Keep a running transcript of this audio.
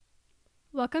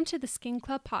Welcome to the Skin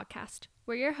Club podcast.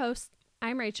 We're your hosts.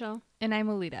 I'm Rachel. And I'm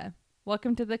Alita.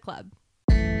 Welcome to the club.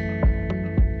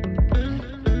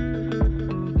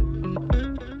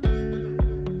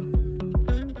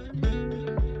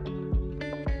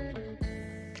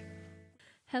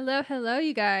 Hello,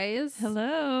 you guys.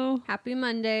 Hello. Happy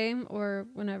Monday, or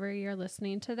whenever you're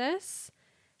listening to this.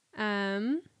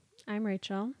 I'm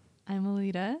Rachel. I'm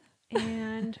Alita.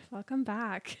 And welcome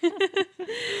back.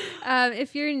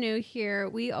 If you're new here,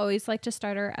 we always like to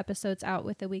start our episodes out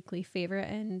with a weekly favorite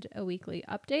and a weekly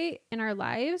update in our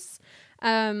lives.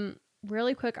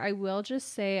 Really quick, I will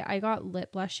just say I got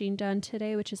lip blushing done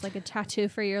today, which is like a tattoo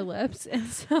for your lips. And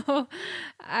so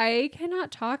I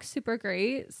cannot talk super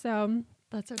great. So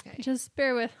That's okay. just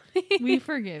bear with me. We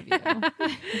forgive you.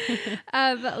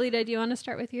 But Lita, do you want to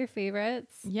start with your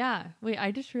favorites? Yeah. Wait,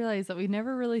 I just realized that we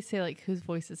never really say like whose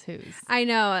voice is whose. I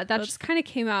know that just kind of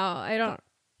came out. I don't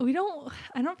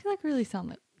feel like we really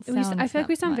sound I feel like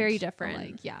we sound very much different.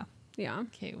 alike. Yeah. Yeah.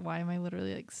 Okay. Why am I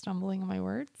literally like stumbling on my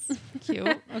words? Cute.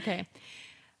 Okay.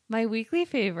 My weekly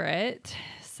favorite.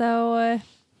 So,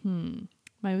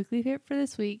 my weekly favorite for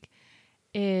this week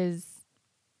is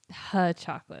Who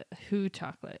chocolate, HU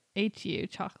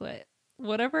chocolate,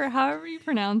 however you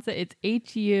pronounce it.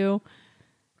 It's HU,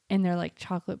 and they're like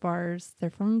chocolate bars. They're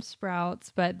from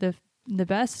Sprouts, but the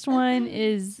best one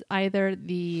is either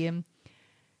the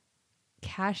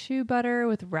cashew butter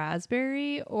with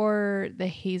raspberry or the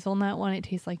hazelnut one. It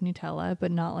tastes like Nutella,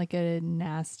 but not like a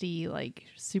nasty, like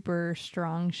super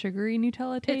strong sugary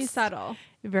Nutella taste. It's subtle.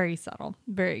 Very subtle.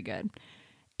 Very good.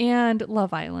 And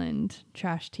Love Island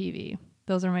Trash TV.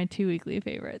 Those are my two weekly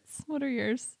favorites. What are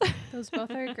yours? Those both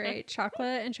are great.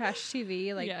 Chocolate and trash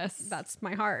TV. Like, yes. That's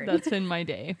my heart. That's been my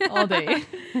day all day.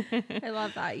 I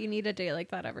love that. You need a day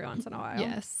like that every once in a while.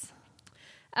 Yes.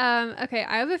 Okay.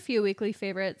 I have a few weekly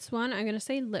favorites. One, I'm going to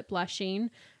say lip blushing.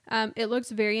 It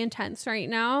looks very intense right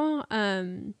now.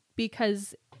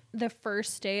 Because the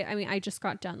first day, I just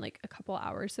got done like a couple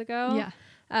hours ago.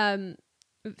 Yeah.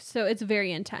 So it's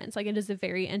very intense. Like, it is a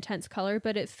very intense color,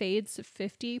 but it fades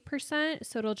 50%.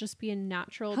 So it'll just be a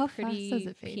natural, How pretty fast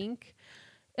does it fade? pink.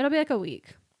 It'll be like a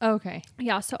week. Okay.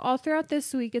 Yeah. So all throughout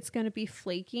this week, it's going to be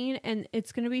flaking, and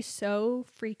it's going to be so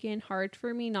freaking hard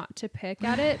for me not to pick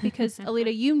at it because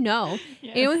Alita, Yes.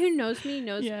 anyone who knows me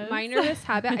knows Yes. my nervous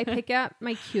habit. I pick at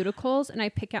my cuticles and I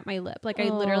pick at my lip. Like, I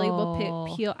literally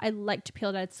will peel. I like to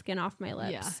peel that skin off my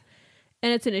lips. Yeah.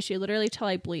 And it's an issue literally till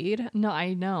I bleed. No,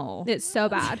 I know. It's so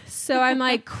bad. So I'm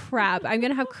like, crap, I'm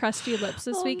going to have crusty lips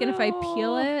this week. No. And if I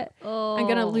peel it, I'm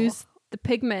going to lose the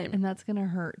pigment. And that's going to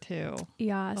hurt too.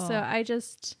 Yeah. So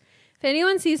if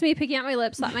anyone sees me picking out my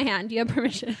lips, slap my hand. You have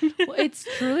permission. Well, it's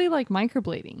truly like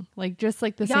microblading. Like, just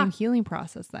like the same healing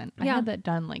process then. I had that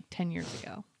done like 10 years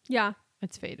ago. Yeah.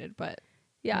 It's faded, but.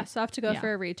 Yeah, so I have to go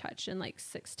for a retouch in like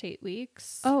 6 to 8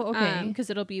 weeks. Oh, okay.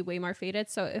 Because it'll be way more faded.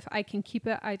 So if I can keep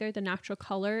it either the natural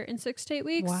color in 6 to 8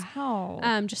 weeks.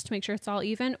 Wow. Just to make sure it's all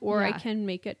even, or I can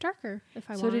make it darker if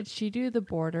I want. So did she do the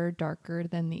border darker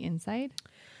than the inside?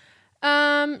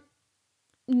 No,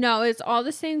 it's all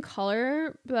the same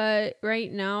color, but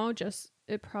right now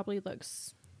it probably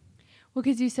looks. Well,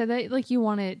 because you said that like you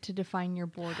want it to define your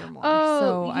border more. Oh,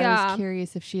 so yeah. I was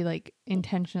curious if she like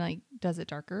intentionally does it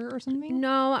darker or something.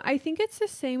 No, I think it's the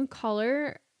same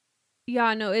color.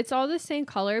 Yeah, no, it's all the same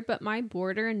color, but my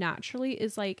border naturally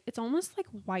is like, it's almost like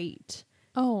white.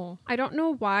 Oh. I don't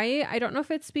know why. I don't know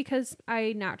if it's because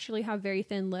I naturally have very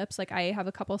thin lips. Like, I have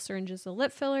a couple syringes of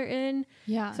lip filler in.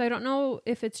 Yeah. So I don't know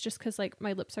if it's just because like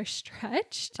my lips are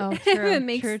stretched. Oh, true. It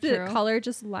makes the color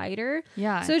just lighter.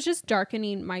 Yeah. So it's just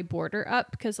darkening my border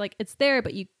up because like it's there,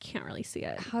 but you can't really see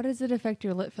it. How does it affect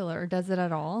your lip filler? Or does it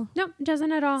at all? No, it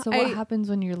doesn't at all. So what happens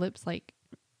when your lips like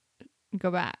go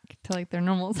back to like their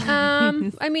normal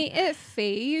size? It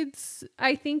fades.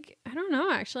 I don't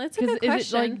know, actually. That's a good question.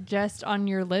 Is it like just on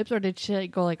your lips, or did she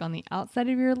like go like on the outside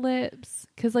of your lips?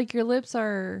 Because like your lips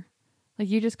are like,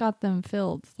 you just got them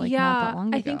filled like not that long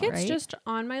ago. I think it's right? just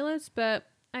on my lips, but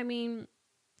I'm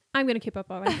gonna keep up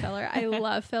on my filler. I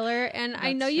love filler, and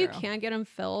I know you can get them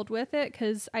filled with it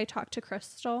because I talked to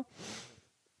Crystal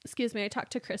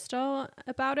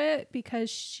about it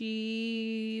because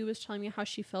she was telling me how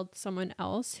she filled someone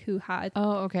else who had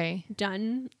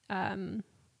done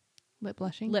lip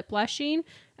blushing.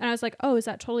 And I was like, oh, is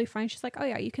that totally fine? She's like, oh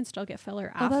yeah, you can still get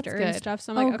filler after and stuff.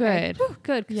 So I'm like, okay,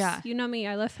 good. Yeah. You know me,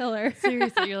 I love filler.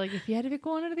 Seriously, you're like, if you had to pick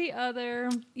one or the other.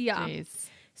 Yeah. Jeez.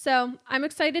 So I'm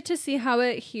excited to see how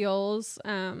it heals.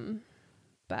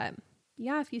 But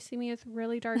yeah, if you see me with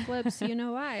really dark lips, you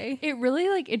know why. It really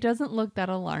it doesn't look that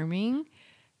alarming.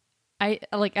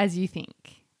 As you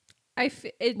think. I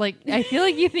feel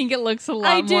like you think it looks a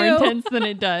lot more intense than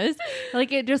it does.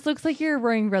 Like it just looks like you're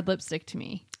wearing red lipstick to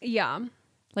me. Yeah.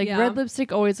 Like red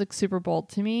lipstick always looks super bold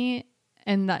to me.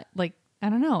 And that like, I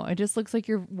don't know. It just looks like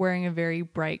you're wearing a very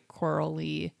bright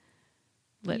corally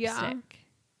lipstick.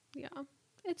 Yeah.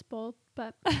 It's bold,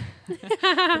 but but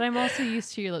I'm also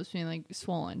used to your lips being like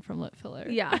swollen from lip filler.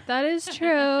 Yeah, that is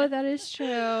true. That is true.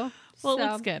 Well, it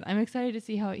looks good. I'm excited to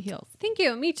see how it heals. Thank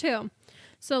you. Me too.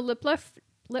 So lip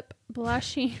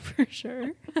blushing for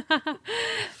sure.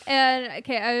 And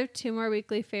okay, I have 2 more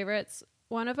weekly favorites.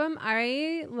 One of them,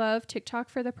 I love TikTok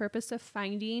for the purpose of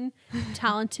finding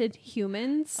talented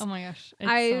humans. Oh my gosh.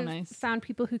 I've so nice. found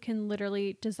people who can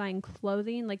literally design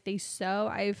clothing, like they sew.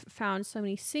 I've found so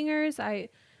many singers.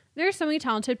 There's so many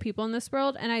talented people in this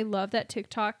world, and I love that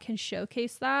TikTok can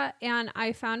showcase that. And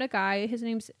I found a guy, his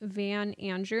name's Van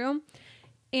Andrew,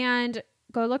 and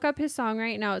go look up his song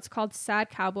right now. It's called Sad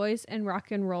Cowboys and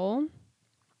Rock and Roll.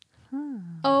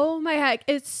 Oh my heck,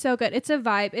 it's so good. It's a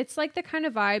vibe. It's like the kind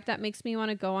of vibe that makes me want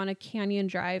to go on a canyon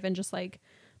drive and just like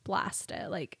blast it.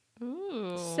 Like,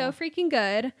 ooh, so freaking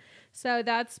good. So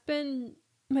that's been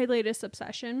my latest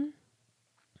obsession.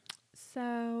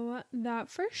 So that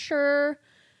for sure.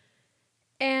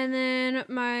 And then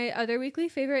my other weekly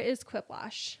favorite is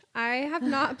Quiplash. I have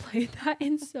not played that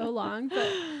in so long, but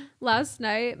last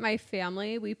night my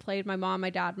family, we played, my mom, my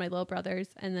dad, my little brothers,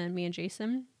 and then me and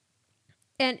Jason.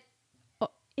 And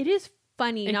it is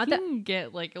funny. It can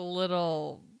get like a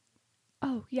little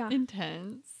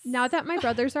intense. Now that my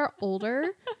brothers are older,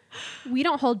 we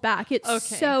don't hold back. It's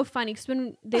so funny because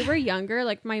when they were younger,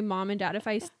 like my mom and dad, if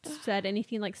I said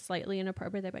anything like slightly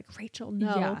inappropriate, they'd be like, Rachel,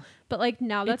 no. Yeah. But like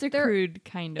now that's a crude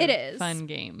kind of fun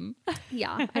game.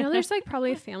 Yeah. I know there's like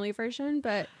probably a family version,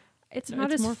 but it's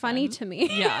not as funny to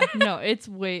me. Yeah. No, it's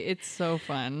so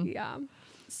fun. Yeah.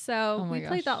 So we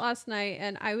played that last night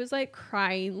and I was like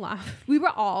crying, laughing. We were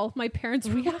all, my parents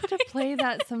were. We have to play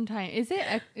that sometime. Is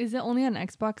it only on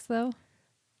Xbox though?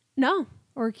 No.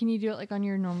 Or can you do it like on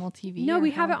your normal TV? No,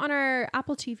 we have it on our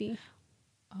Apple TV.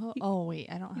 Oh wait,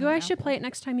 I don't have You guys should play it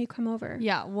next time you come over.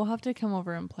 Yeah, we'll have to come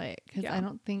over and play it because I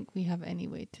don't think we have any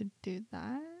way to do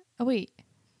that. Oh wait.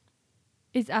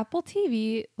 Is Apple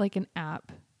TV like an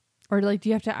app? Or like, do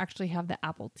you have to actually have the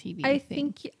Apple TV? I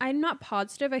think I'm not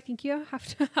positive. I think you have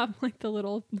to have like the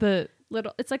little.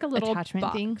 It's like a little attachment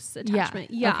box thing.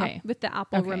 Attachment, yeah, with the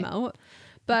Apple remote.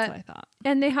 But that's what I thought.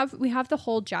 And we have the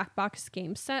whole Jackbox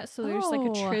game set. So there's like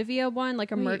a trivia one,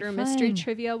 like a murder mystery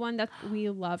trivia one that we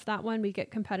love. That one we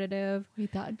get competitive.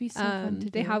 Wait, that would be so fun to do.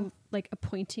 They have like a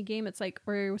pointing game. It's like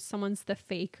where someone's the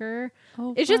faker.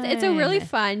 It's a really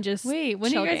fun. Wait,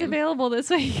 when are you guys available this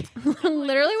week?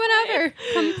 Literally whenever.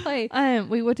 Come play.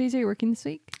 Wait, what days are you working this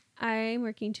week? I'm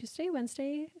working Tuesday,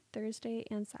 Wednesday, Thursday,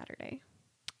 and Saturday.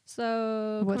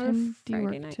 So what time do you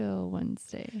work till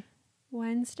Wednesday?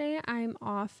 Wednesday, I'm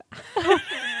off.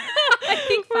 I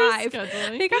think 5.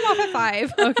 I think I'm off at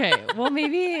 5. Okay.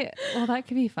 Well, that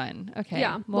could be fun. Okay.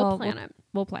 Yeah. We'll plan it.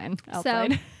 We'll plan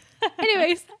outside. So,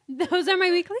 anyways, those are my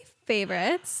weekly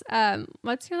favorites.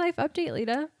 What's your life update,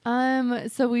 Lita?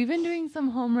 So we've been doing some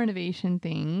home renovation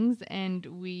things and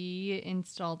we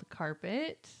installed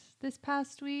carpet this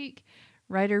past week.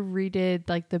 Ryder redid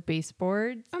like the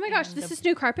baseboards. Oh my gosh, this is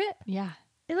new carpet? Yeah.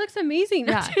 It looks amazing.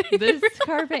 Yeah, this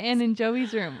carpet and in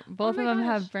Joey's room. Both of them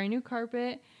have brand new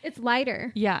carpet. It's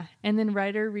lighter. Yeah. And then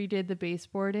Ryder redid the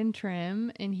baseboard and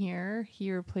trim in here. He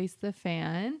replaced the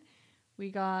fan.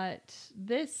 We got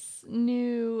this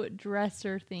new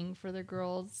dresser thing for the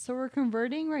girls. So we're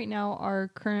converting right now our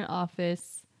current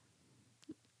office.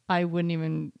 I wouldn't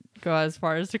even go as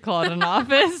far as to call it an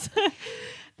office.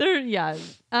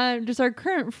 Just our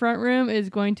current front room is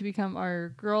going to become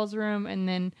our girls' room, and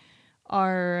then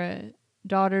our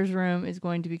daughter's room is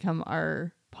going to become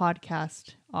our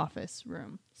podcast office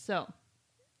room. So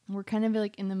we're kind of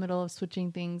like in the middle of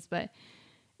switching things, but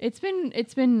it's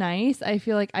been nice. I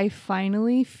feel like I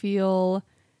finally feel,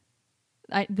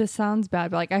 this sounds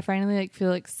bad, but like I finally like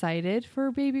feel excited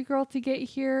for baby girl to get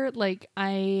here. Like I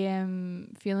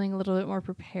am feeling a little bit more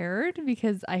prepared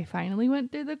because I finally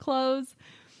went through the clothes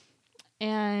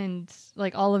and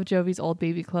like all of Jovi's old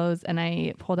baby clothes, and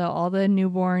I pulled out all the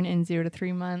newborn and 0 to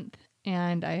 3 month,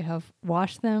 and I have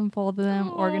washed them, folded them,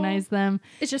 organized them.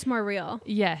 It's just more real.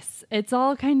 Yes, it's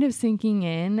all kind of sinking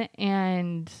in,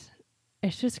 and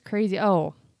it's just crazy.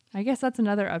 Oh, I guess that's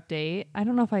another update. I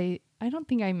don't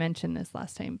think I mentioned this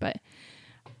last time, but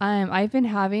I've been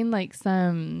having like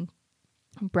some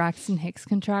Braxton Hicks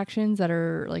contractions that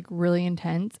are like really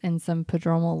intense, and some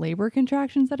prodromal labor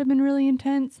contractions that have been really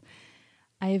intense.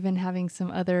 I've been having some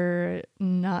other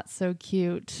not so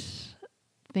cute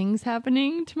things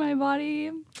happening to my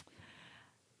body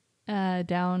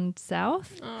down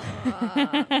south.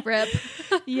 Rip.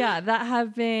 Yeah, that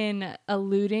have been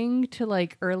alluding to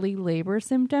like early labor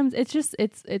symptoms.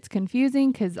 It's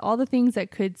confusing because all the things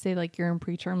that could say like you're in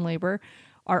preterm labor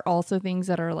are also things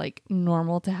that are like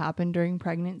normal to happen during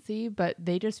pregnancy, but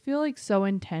they just feel like so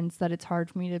intense that it's hard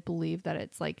for me to believe that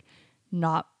it's like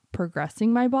not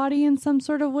progressing my body in some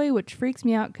sort of way, which freaks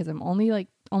me out because I'm only like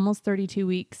almost 32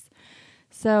 weeks.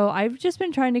 So I've just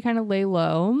been trying to kind of lay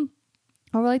low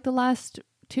over like the last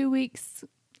 2 weeks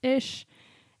ish.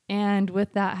 And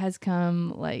with that has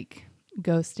come like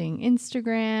ghosting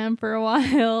Instagram for a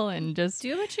while and just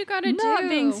do what you gotta not do.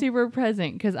 being super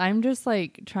present because I'm just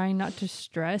like trying not to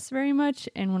stress very much.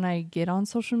 And when I get on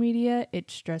social media, it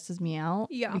stresses me out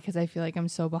because I feel like I'm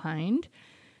so behind.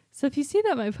 So if you see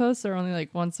that my posts are only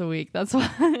like once a week, that's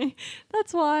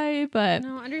why. But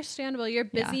no, understandable. You're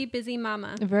busy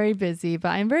mama. Very busy, but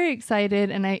I'm very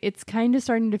excited, and it's kind of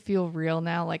starting to feel real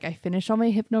now. Like I finished all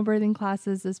my hypnobirthing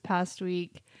classes this past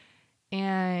week,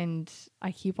 and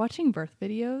I keep watching birth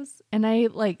videos, and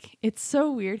it's so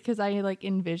weird because I like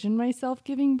envision myself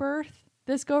giving birth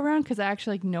this go around because I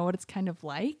actually like know what it's kind of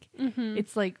like. Mm-hmm.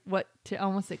 It's like what to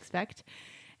almost expect,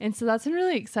 and so that's been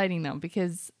really exciting though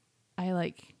because I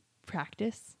like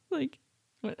practice like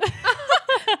what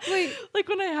Wait. like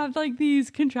when I have like these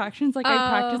contractions, like I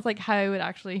practice like how I would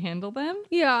actually handle them.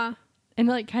 Yeah. And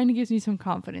it like kind of gives me some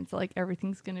confidence that like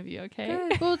everything's gonna be okay.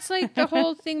 Good. Well, it's like the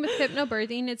whole thing with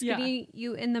hypnobirthing, it's getting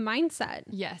you in the mindset.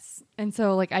 Yes. And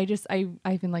so like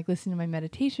I've been like listening to my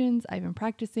meditations, I've been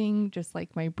practicing just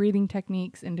like my breathing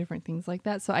techniques and different things like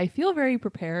that. So I feel very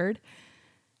prepared.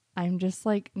 I'm just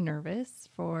like nervous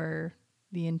for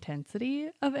the intensity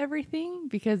of everything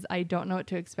because I don't know what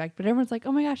to expect, but everyone's like,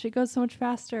 oh my gosh, it goes so much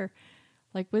faster,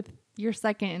 like with your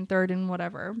second and third and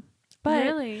whatever. But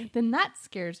really? Then that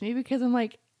scares me because I'm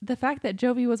like, the fact that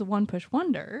Jovi was a one push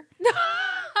wonder,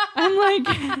 I'm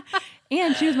like,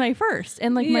 and she was my first,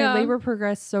 and like my labor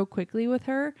progressed so quickly with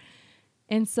her,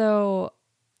 and so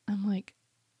I'm like,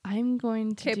 I'm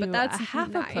going to do but that's a half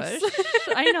nice. a push.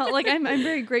 I know, like I'm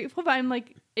very grateful, but I'm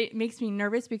like, it makes me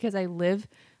nervous because I live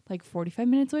like 45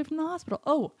 minutes away from the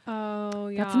hospital. Oh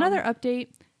yeah. That's another update.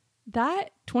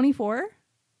 That 24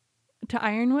 to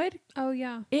Ironwood. Oh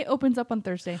yeah. It opens up on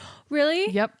Thursday.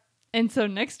 Really? Yep. And so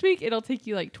next week it'll take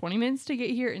you like 20 minutes to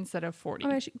get here instead of 40.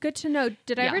 Oh, good to know.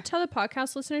 Did I ever tell the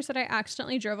podcast listeners that I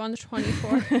accidentally drove on the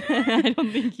 24? I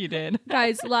don't think you did.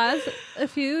 Guys, a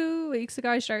few weeks ago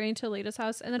I was driving to Leda's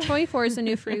house, and the 24 is a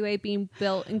new freeway being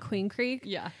built in Queen Creek.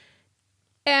 Yeah.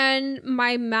 And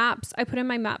I put in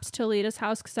my maps to Leda's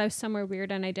house because I was somewhere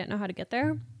weird and I didn't know how to get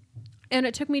there. And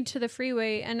it took me to the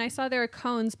freeway, and I saw there were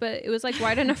cones, but it was like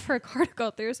wide enough for a car to go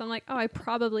through. So I'm like, oh, I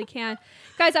probably can.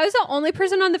 Guys, I was the only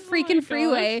person on the freaking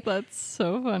freeway. That's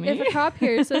so funny. If a cop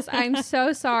hears this, I'm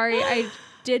so sorry. I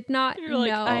did not You're know.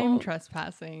 Like, I'm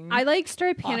trespassing. I like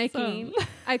started panicking. Awesome.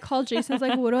 I called Jason. I was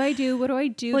like, what do I do? What do I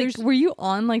do? Like, were you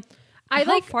on like,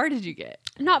 how far did you get?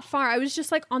 Not far. I was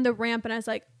just like on the ramp, and I was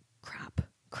like, crap.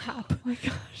 Oh my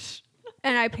gosh.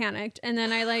 And I panicked, and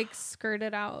then I like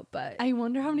skirted out. But I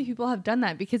wonder how many people have done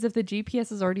that, because if the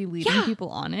GPS is already leading people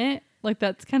on it, like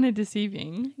that's kind of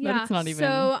deceiving. Yeah. That it's not even.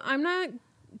 So I'm not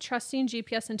trusting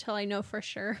GPS until I know for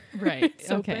sure. Right.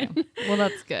 Okay. Well,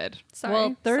 that's good. Sorry.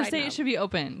 Well, Thursday it should be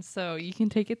open, so you can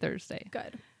take it Thursday.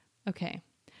 Good. Okay.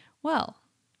 Well,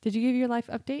 did you give your life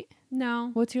update?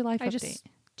 No. What's your life update?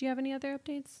 Do you have any other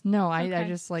updates? No, I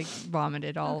just like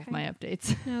vomited all of my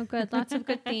updates. No, good. Lots of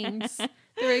good things.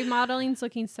 The remodeling's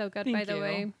looking so good, by the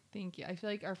way. Thank you. I feel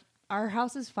like our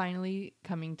house is finally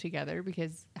coming together,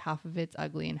 because half of it's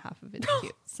ugly and half of it's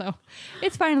cute. So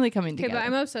it's finally coming together. Okay, but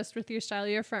I'm obsessed with your style.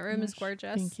 Your front room is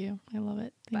gorgeous. Thank you. I love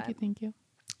it. Thank you.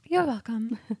 You're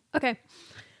welcome. Okay.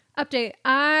 Update.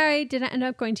 I didn't end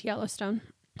up going to Yellowstone.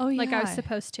 Oh, yeah. Like I was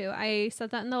supposed to. I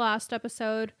said that in the last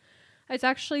episode. I was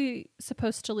actually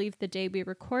supposed to leave the day we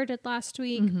recorded last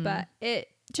week, but it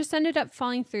just ended up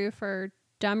falling through for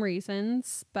dumb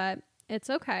reasons, but it's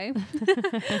okay.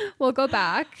 We'll go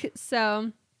back.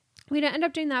 So we didn't end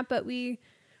up doing that, but we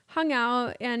hung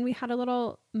out and we had a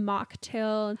little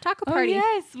mocktail taco party. Oh,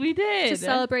 yes, we did. To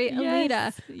celebrate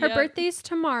Alita. Her birthday's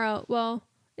tomorrow. Well,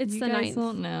 it's the 9th. You guys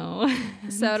won't know.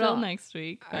 So until next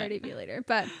week. Already be later.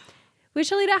 But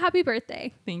wish Alita a happy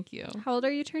birthday. Thank you. How old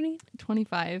are you turning?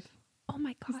 25. Oh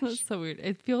my gosh. That's so weird.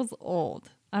 It feels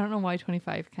old. I don't know why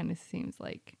 25 kind of seems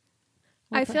like...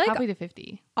 I feel like halfway to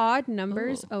 50. Odd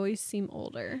numbers always seem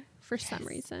older for some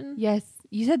reason. Yes.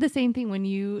 You said the same thing when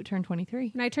you turned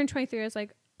 23. When I turned 23, I was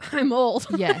like, I'm old.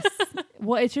 Yes.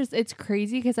 Well, it's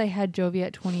crazy because I had Jovi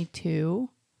at 22.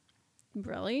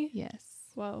 Really? Yes.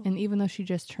 Whoa. And even though she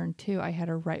just turned 2, I had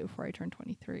her right before I turned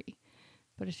 23.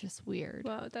 But it's just weird.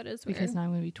 Whoa, that is weird. Because now I'm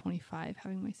going to be 25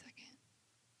 having my second.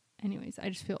 Anyways, I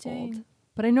just feel Dang. old.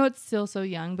 But I know it's still so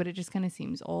young, but it just kind of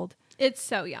seems old. It's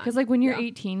so young. Because like when you're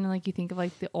 18 and like you think of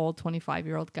like the old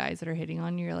 25-year-old guys that are hitting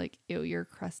on you, you're like, ew, you're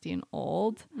crusty and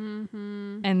old.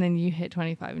 Mm-hmm. And then you hit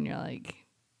 25 and you're like,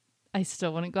 I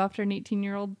still wouldn't go after an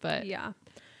 18-year-old, but yeah.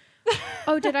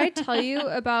 Oh, did I tell you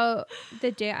about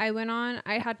the date I went on?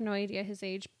 I had no idea his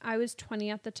age. I was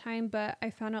 20 at the time, but I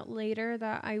found out later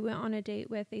that I went on a date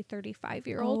with a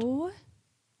 35-year-old. Oh,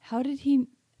 how did he?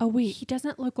 Oh, wait. He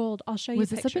doesn't look old. I'll show you Was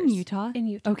pictures. this up in Utah? In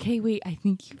Utah. Okay, wait. I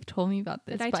think you've told me about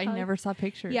this, Did but I I tell never saw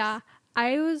pictures. Yeah.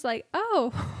 I was like,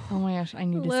 oh. Oh my gosh, I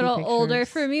need to see little pictures. older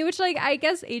for me, which like I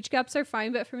guess age gaps are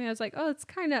fine, but for me I was like, oh, it's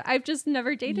kind of, I've just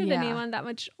never dated anyone that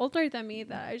much older than me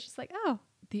that I was just like, oh.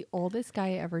 The oldest guy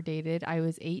I ever dated, I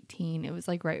was 18. It was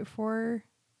like right before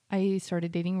I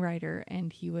started dating Ryder,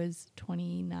 and he was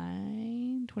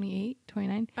 29, 28,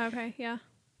 29. Okay, yeah.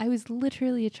 I was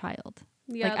literally a child.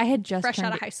 Yeah. Like I had just fresh turned,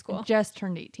 out of high school. Just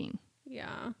turned 18.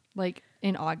 Yeah. Like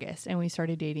in August, and we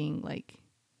started dating like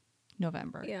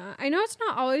November. Yeah, I know it's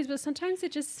not always, but sometimes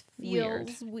it just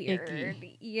feels weird.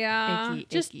 Icky. Yeah, Icky,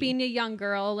 just icky. being a young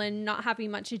girl and not having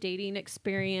much dating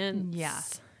experience.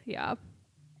 Yeah.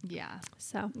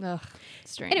 So, Ugh,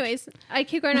 strange. anyways, I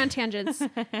keep going on tangents.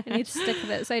 I need to stick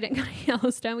with it. So I didn't go to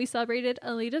Yellowstone. We celebrated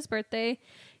Alita's birthday,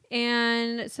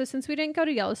 and so since we didn't go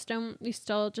to Yellowstone, we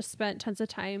still just spent tons of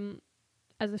time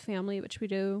as a family, which we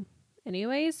do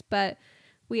anyways. But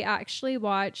we actually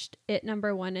watched It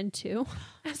 #1 and 2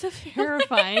 as a family.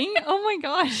 Terrifying. Oh my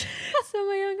gosh. So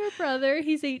my younger brother,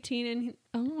 he's 18, and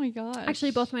Oh my gosh.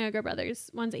 actually both my younger brothers,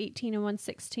 one's 18 and one's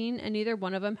 16, and neither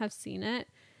one of them have seen it.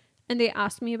 And they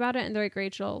asked me about it, and they're like,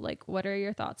 Rachel, like, what are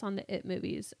your thoughts on the It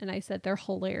movies? And I said, they're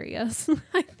hilarious.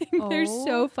 I think they're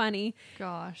so funny.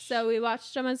 Gosh. So we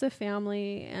watched them as a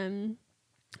family, and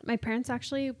my parents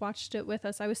actually watched it with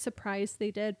us. I was surprised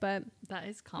they did, but that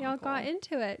is comical. y'all got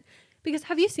into it. Because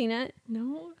have you seen it?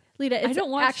 No. Lita, I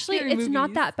don't watch actually, scary it's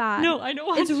not movies. that bad. No, I don't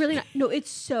watch. It's really not. No,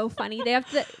 it's so funny. They have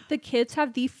the kids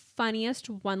have the funniest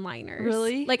one-liners.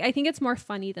 Really? Like, I think it's more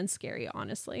funny than scary,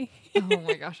 honestly. Oh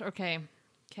my gosh.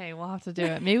 Okay, we'll have to do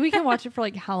it. Maybe we can watch it for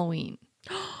like Halloween.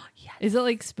 Yes. Is it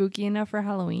like spooky enough for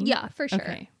Halloween? Yeah, for sure.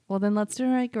 Okay. Well, then let's do it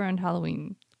like around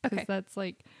Halloween. Okay. That's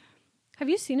like. Have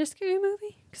you seen a scary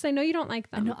movie? Because I know you don't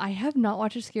like them. No, I have not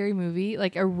watched a scary movie,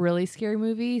 like a really scary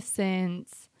movie,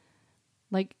 since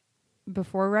like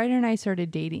before Ryder and I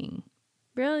started dating.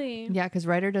 Really? Yeah, because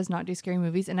Ryder does not do scary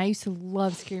movies, and I used to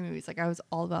love scary movies. Like I was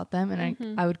all about them,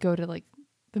 and I would go to like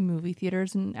the movie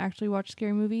theaters and actually watch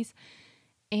scary movies.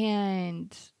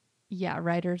 And yeah,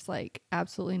 Ryder's like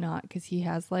absolutely not, because he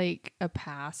has like a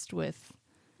past with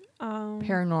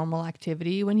paranormal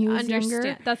activity when he was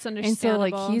younger. That's understandable. And so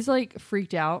like he's like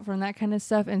freaked out from that kind of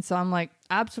stuff. And so I'm like,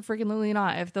 absolutely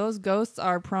not. If those ghosts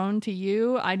are prone to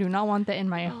you, I do not want that in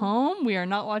my home. We are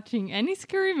not watching any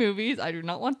scary movies. I do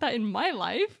not want that in my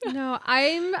life. No,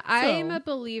 I'm a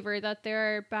believer that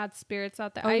there are bad spirits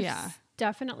out there. I've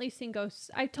definitely seen ghosts.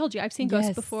 I told you I've seen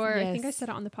ghosts before. I think I said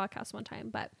it on the podcast one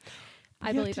time, but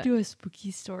I believe it. Do a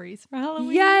spooky stories for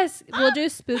Halloween. Yes, we'll do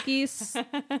spooky,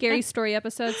 scary story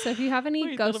episodes. So if you have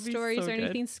any ghost stories or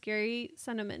anything scary,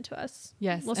 send them in to us.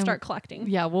 Yes, we'll start collecting.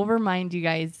 Yeah, we'll remind you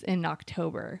guys in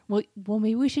October. Well,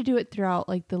 maybe we should do it throughout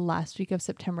like the last week of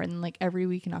September, and like every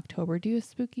week in October do a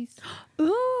spookies.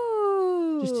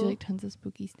 Ooh, just do like tons of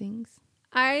spooky things.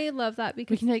 I love that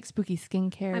because we can do like spooky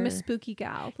skincare. I'm a spooky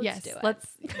gal. Let's do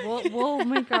it. We'll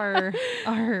make our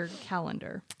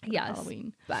calendar for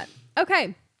Halloween. But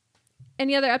okay.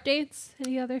 Any other updates?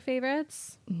 Any other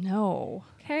favorites? No.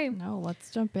 Okay. No,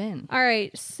 let's jump in. All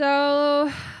right.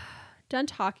 So done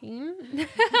talking.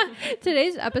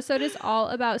 Today's episode is all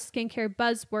about skincare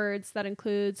buzzwords. That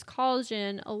includes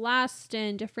collagen,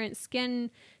 elastin, different skin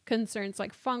concerns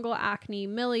like fungal acne,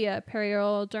 milia,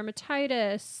 perioral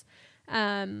dermatitis,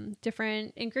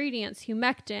 different ingredients,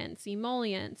 humectants,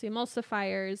 emollients,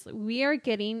 emulsifiers. We are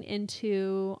getting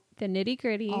into the nitty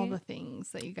gritty. All the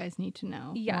things that you guys need to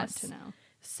know. Yes. Want to know.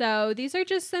 So these are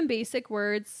just some basic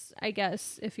words, I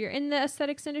guess, if you're in the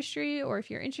aesthetics industry or if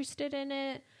you're interested in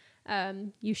it,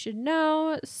 you should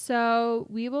know. So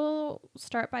we will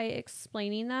start by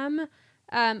explaining them.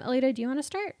 Alita, do you want to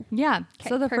start? Yeah. Okay,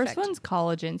 so the perfect. first one's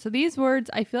collagen. So these words,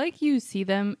 I feel like you see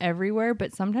them everywhere,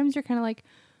 but sometimes you're kind of like,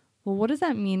 well, what does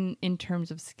that mean in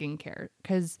terms of skincare?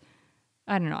 Because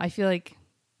I don't know. I feel like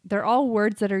they're all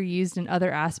words that are used in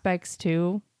other aspects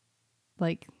too,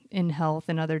 like in health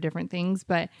and other different things.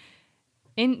 But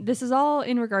this is all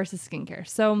in regards to skincare.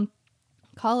 So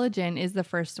collagen is the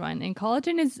first one. And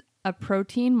collagen is a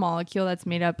protein molecule that's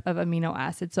made up of amino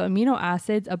acids. So a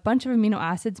bunch of amino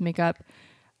acids make up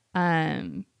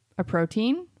a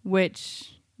protein,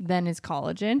 which then is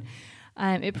collagen.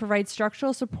 It provides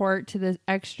structural support to the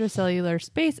extracellular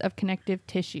space of connective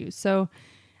tissue. So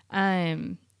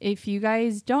if you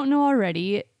guys don't know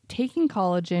already, taking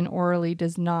collagen orally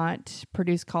does not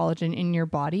produce collagen in your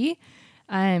body.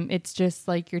 It's just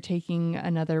like you're taking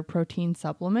another protein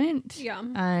supplement. Yeah.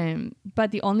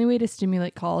 But the only way to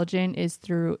stimulate collagen is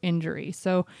through injury.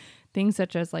 So things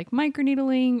such as like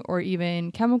microneedling or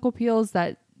even chemical peels,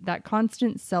 that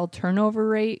constant cell turnover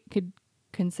rate could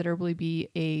considerably be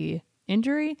a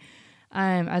injury,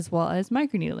 as well as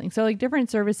microneedling. So like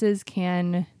different services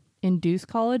can induce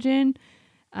collagen,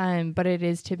 but it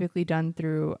is typically done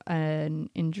through an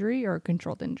injury or a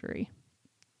controlled injury.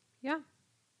 Yeah.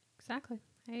 Exactly.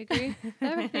 I agree with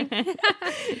everything.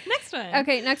 Next one.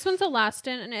 Okay, next one's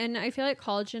elastin, and I feel like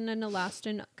collagen and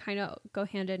elastin kind of go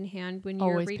hand in hand when you're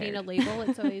Always reading paired. a label.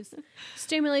 It's always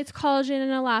stimulates collagen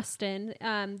and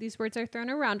elastin. These words are thrown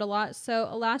around a lot. So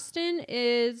elastin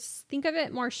is, think of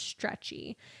it more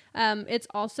stretchy. It's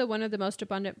also one of the most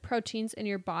abundant proteins in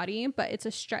your body, but it's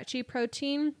a stretchy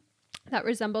protein that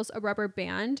resembles a rubber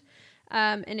band,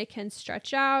 and it can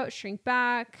stretch out, shrink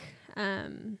back.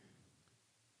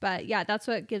 But yeah, that's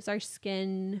what gives our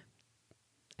skin,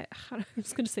 I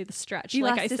was going to say the stretch,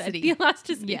 like I said, the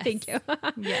elasticity. Yes. Thank you.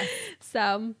 Yes.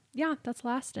 So yeah, that's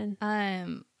elastin.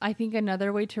 I think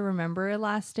another way to remember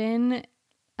elastin,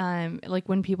 like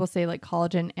when people say like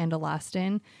collagen and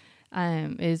elastin,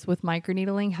 is with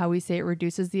microneedling, how we say it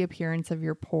reduces the appearance of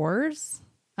your pores,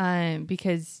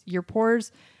 because your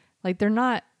pores, like they're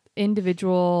not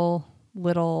individual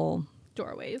little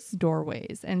doorways.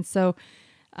 And so,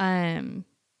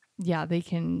 yeah, they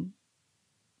can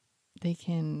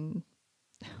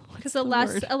because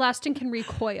elastin can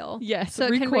recoil. Yes, so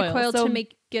it can recoil to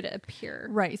make it appear.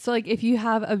 Right. So like if you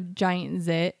have a giant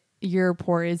zit, your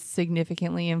pore is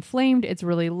significantly inflamed. It's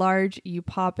really large. You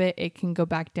pop it, it can go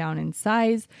back down in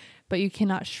size, but you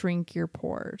cannot shrink your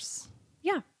pores.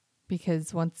 Yeah.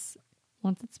 Because once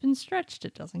it's been stretched,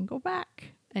 it doesn't go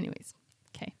back. Anyways.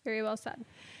 Okay. Very well said.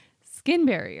 Skin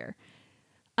barrier.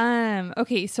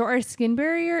 Okay, so our skin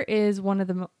barrier is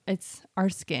it's our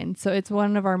skin. So it's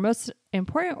one of our most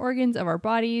important organs of our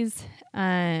bodies.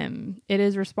 It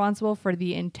is responsible for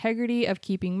the integrity of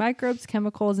keeping microbes,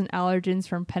 chemicals, and allergens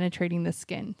from penetrating the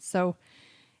skin. So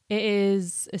it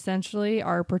is essentially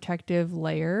our protective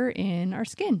layer in our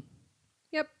skin.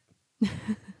 Yep.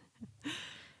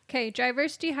 Okay,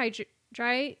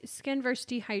 dry skin versus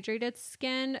dehydrated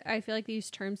skin. I feel like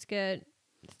these terms get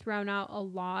thrown out a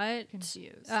lot,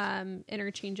 confused,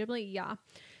 interchangeably. Yeah.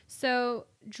 So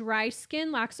dry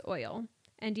skin lacks oil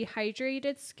and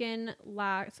dehydrated skin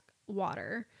lacks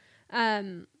water.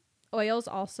 Oils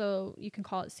also, you can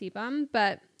call it sebum,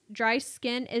 but dry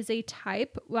skin is a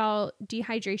type while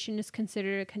dehydration is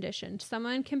considered a condition.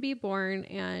 Someone can be born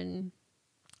and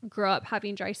grow up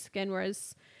having dry skin,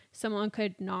 whereas someone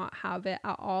could not have it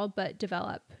at all but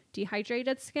develop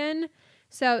dehydrated skin.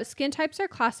 So skin types are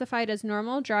classified as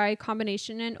normal, dry,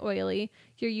 combination, and oily.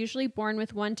 You're usually born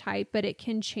with one type, but it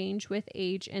can change with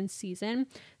age and season.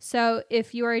 So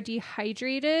if you are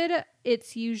dehydrated,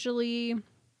 it's usually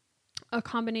a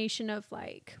combination of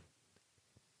like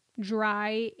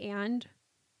dry and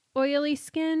oily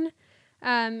skin,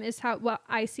 is how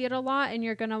I see it a lot. And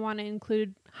you're going to want to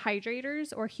include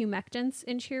hydrators or humectants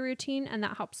into your routine, and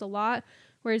that helps a lot.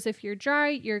 Whereas if you're dry,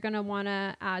 you're going to want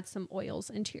to add some oils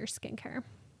into your skincare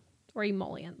or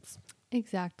emollients.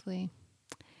 Exactly.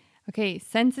 Okay,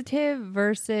 sensitive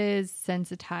versus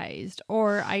sensitized,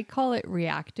 or I call it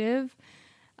reactive.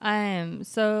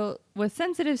 So with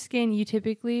sensitive skin, you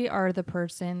typically are the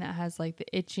person that has like the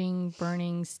itching,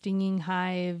 burning, stinging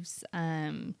hives.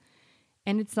 And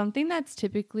it's something that's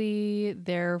typically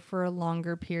there for a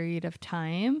longer period of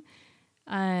time.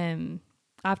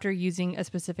 After using a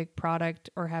specific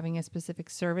product or having a specific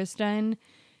service done,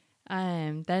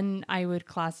 then I would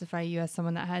classify you as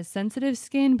someone that has sensitive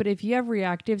skin. But if you have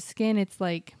reactive skin, it's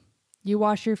like you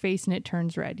wash your face and it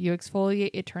turns red. You exfoliate,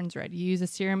 it turns red. You use a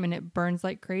serum and it burns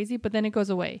like crazy, but then it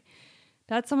goes away.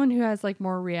 That's someone who has like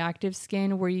more reactive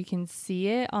skin where you can see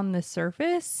it on the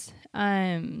surface.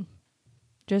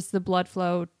 Just the blood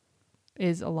flow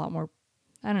is a lot more,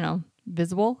 I don't know,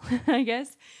 visible, I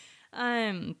guess.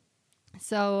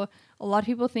 So a lot of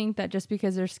people think that just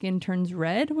because their skin turns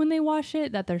red when they wash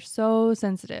it, that they're so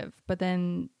sensitive, but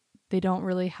then they don't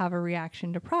really have a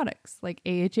reaction to products like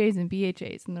AHAs and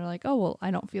BHAs. And they're like, oh, well,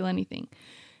 I don't feel anything.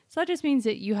 So that just means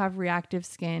that you have reactive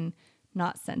skin,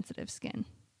 not sensitive skin.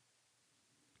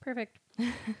 Perfect.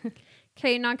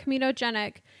 Okay,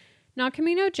 non-comedogenic.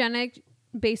 Non-comedogenic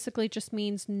basically just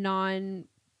means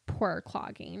non-pore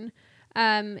clogging.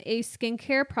 A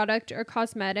skincare product or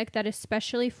cosmetic that is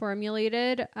specially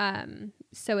formulated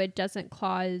so it doesn't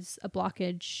cause a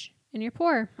blockage in your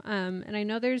pore. And I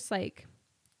know there's like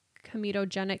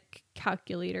comedogenic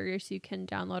calculators you can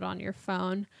download on your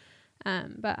phone,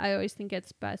 but I always think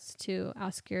it's best to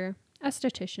ask your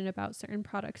esthetician about certain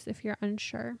products if you're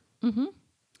unsure. Mm-hmm.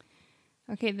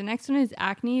 Okay, the next one is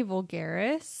acne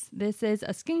vulgaris. This is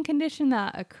a skin condition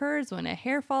that occurs when a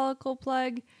hair follicle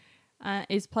plug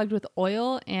is plugged with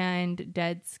oil and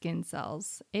dead skin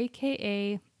cells,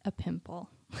 aka a pimple.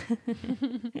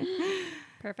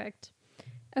 Perfect.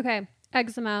 Okay,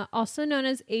 eczema, also known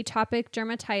as atopic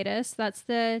dermatitis. That's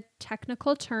the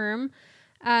technical term.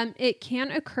 It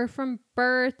can occur from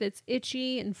birth. It's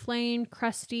itchy, inflamed,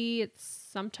 crusty. It's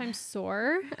sometimes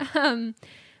sore.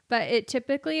 But it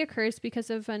typically occurs because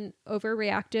of an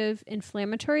overreactive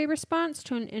inflammatory response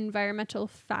to environmental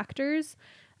factors.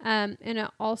 And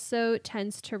it also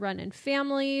tends to run in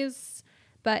families,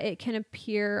 but it can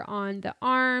appear on the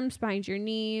arms, behind your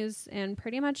knees, and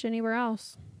pretty much anywhere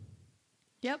else.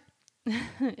 Yep.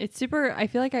 It's super, I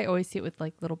feel like I always see it with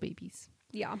like little babies.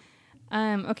 Yeah.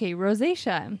 Okay,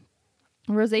 rosacea.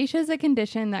 Rosacea is a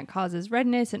condition that causes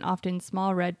redness and often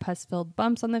small red pus-filled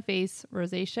bumps on the face.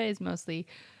 Rosacea is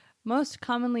most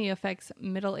commonly affects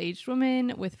middle-aged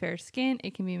women with fair skin.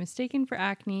 It can be mistaken for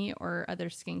acne or other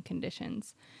skin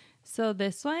conditions. So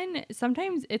this one,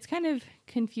 sometimes it's kind of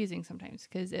confusing sometimes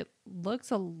because it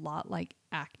looks a lot like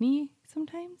acne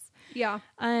sometimes. Yeah.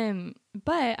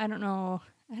 But I don't know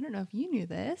if you knew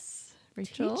this,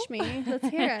 Rachel. Teach me. Let's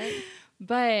hear it.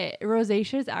 But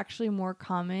rosacea is actually more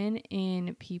common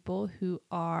in people who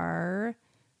are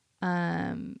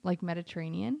like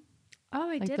Mediterranean. Oh,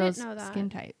 I Like didn't those know that. skin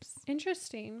types.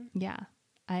 Interesting. Yeah.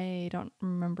 I don't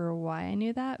remember why I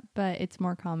knew that, but it's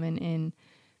more common in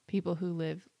people who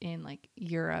live in like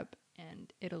Europe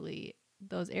and Italy,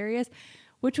 those areas,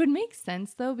 which would make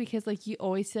sense though, because like you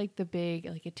always see like the big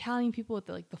like Italian people with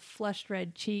the flushed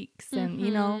red cheeks and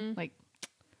you know, like,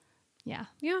 yeah,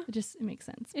 it makes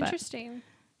sense. Interesting. But,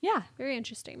 yeah. Very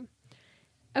interesting.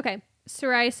 Okay.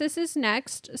 Psoriasis is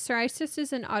next. Psoriasis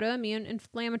is an autoimmune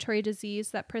inflammatory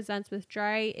disease that presents with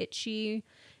dry, itchy,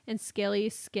 and scaly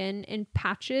skin in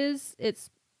patches. It's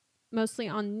mostly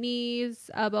on knees,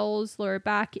 elbows, lower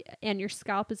back, and your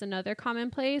scalp is another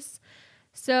common place.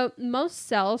 So most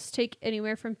cells take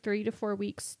anywhere from 3 to 4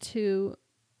 weeks to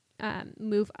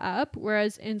move up,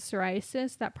 whereas in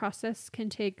psoriasis, that process can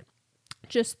take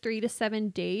just 3 to 7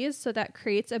 days. So that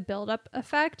creates a buildup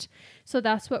effect. So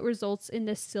that's what results in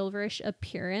this silverish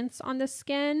appearance on the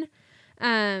skin.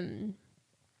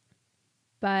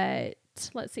 But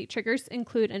let's see, triggers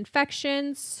include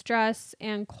infections, stress,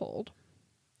 and cold.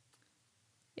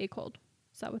 A cold.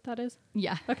 Is that what that is?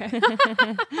 Yeah. Okay.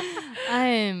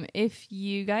 If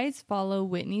you guys follow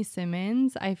Whitney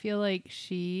Simmons, I feel like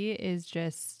she is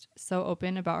just so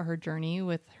open about her journey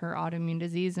with her autoimmune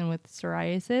disease and with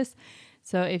psoriasis.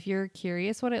 So if you're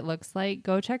curious what it looks like,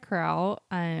 go check her out.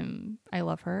 I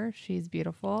love her. She's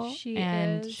beautiful. She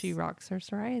rocks her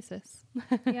psoriasis.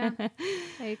 Yeah,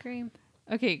 I agree.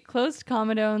 Okay, closed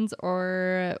comedones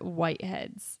or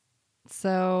whiteheads.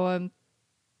 So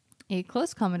a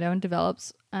closed comedone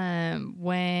develops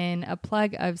when a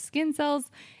plug of skin cells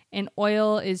and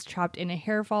oil is trapped in a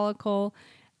hair follicle.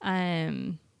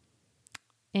 And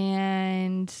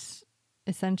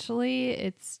essentially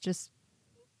it's just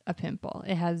a pimple.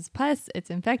 It has pus, it's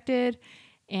infected,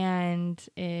 and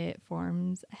it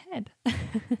forms a head.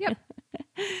 Yep.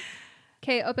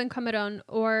 Okay, open comedone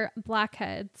or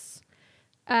blackheads.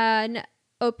 An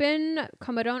open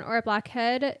comedone or a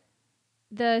blackhead,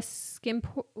 an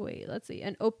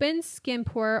open skin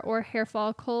pore or hair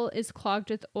follicle is clogged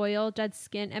with oil, dead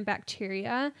skin, and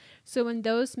bacteria. So when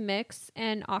those mix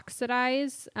and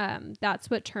oxidize, that's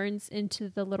what turns into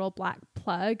the little black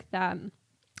plug that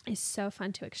is so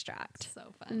fun to extract.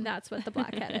 So fun. And that's what the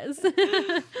blackhead is.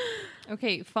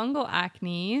 Okay, fungal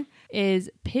acne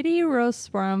is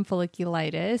pityrosporum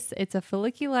folliculitis. It's a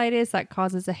folliculitis that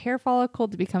causes a hair follicle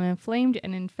to become inflamed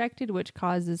and infected, which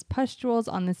causes pustules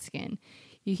on the skin.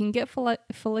 You can get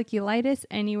folliculitis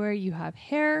anywhere you have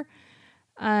hair.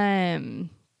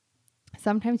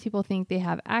 Sometimes people think they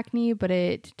have acne, but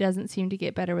it doesn't seem to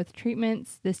get better with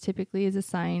treatments. This typically is a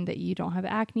sign that you don't have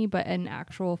acne, but an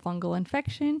actual fungal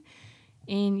infection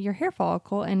in your hair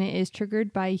follicle, and it is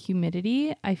triggered by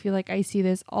humidity. I feel like I see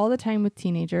this all the time with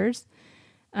teenagers,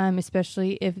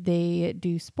 especially if they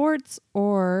do sports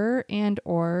or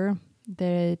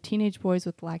the teenage boys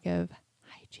with lack of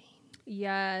hygiene.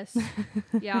 Yes.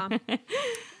 Yeah.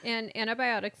 And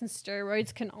antibiotics and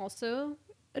steroids can also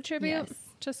attribute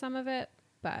to some of it,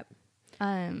 but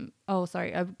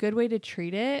sorry. A good way to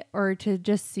treat it or to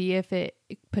just see if it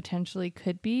potentially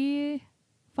could be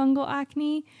fungal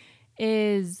acne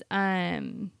is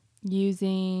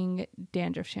using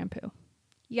dandruff shampoo.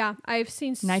 Yeah, I've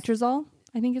seen Nitrazole,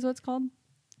 I think is what it's called,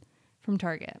 from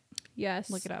Target. Yes.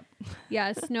 Look it up.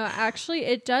 Yes. No, actually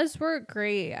it does work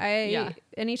great.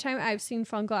 Anytime I've seen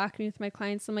fungal acne with my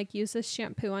clients, I'm like, use this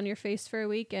shampoo on your face for a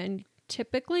week and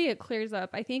typically it clears up.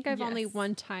 I think I've only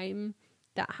one time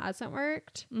that hasn't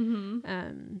worked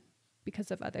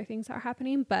because of other things that are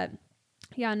happening. But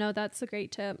yeah, no, that's a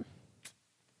great tip.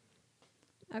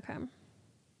 Okay.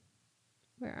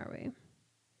 Where are we?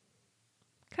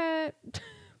 Cut.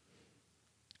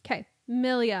 Okay.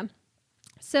 Milia.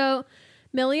 So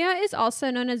milia is also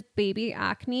known as baby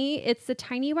acne. It's the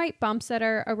tiny white bumps that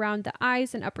are around the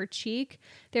eyes and upper cheek.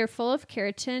 They're full of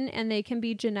keratin and they can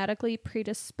be genetically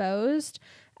predisposed.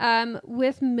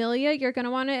 With milia, you're going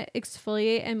to want to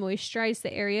exfoliate and moisturize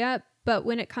the area. But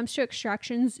when it comes to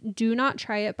extractions, do not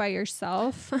try it by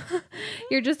yourself.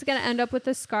 You're just going to end up with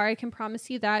a scar. I can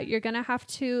promise you that. You're going to have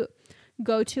to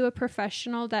go to a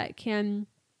professional that can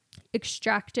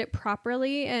extract it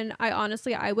properly. And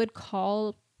I would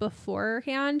call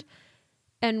beforehand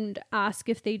and ask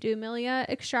if they do milia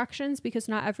extractions because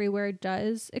not everywhere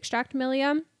does extract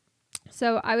milia.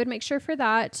 So I would make sure for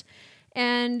that.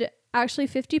 And actually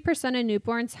 50% of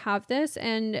newborns have this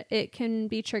and it can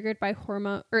be triggered by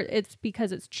it's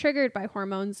because it's triggered by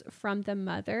hormones from the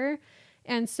mother.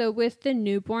 And so with the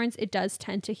newborns, it does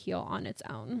tend to heal on its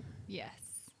own. Yes.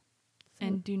 So.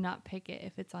 And do not pick it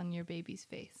if it's on your baby's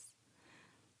face.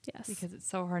 Yes. Because it's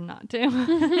so hard not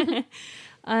to.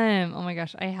 Oh my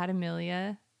gosh. I had a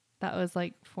milia that was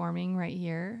like forming right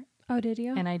here. Oh, did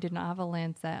you? And I did not have a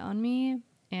lancet on me.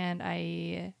 And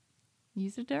I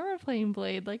used a dermaplane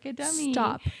blade like a dummy.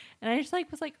 Stop. And I just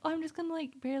like was like, oh, I'm just going to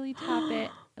like barely tap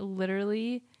it.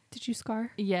 Literally. Did you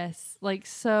scar? Yes. Like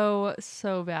so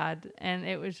bad. And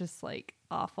it was just like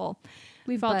awful.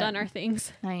 We've all done our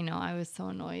things. I know. I was so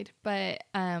annoyed. But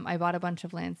I bought a bunch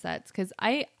of lancets because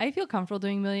I feel comfortable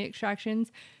doing milia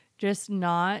extractions, just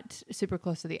not super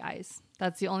close to the eyes.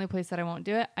 That's the only place that I won't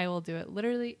do it. I will do it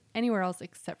literally anywhere else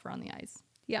except for on the eyes.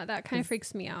 Yeah, that kind of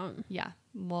freaks me out. Yeah.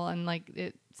 Well, and like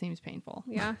it seems painful.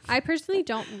 Yeah. I personally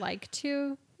don't like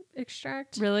to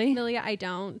extract. Really? Milia, I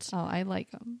don't. Oh, I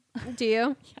like them. Do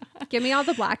you? Yeah. Give me all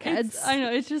the blackheads. I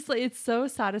know. It's just like, it's so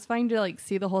satisfying to like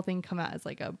see the whole thing come out as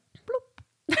like a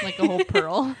bloop, like a whole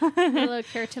pearl. A little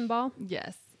keratin ball.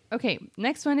 Yes. Okay.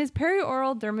 Next one is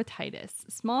perioral dermatitis.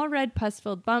 Small red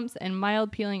pus-filled bumps and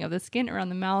mild peeling of the skin around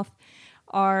the mouth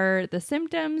are the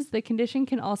symptoms. The condition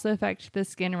can also affect the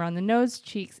skin around the nose,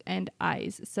 cheeks, and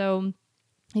eyes. So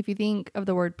if you think of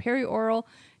the word perioral,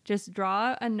 just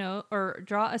draw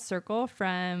a circle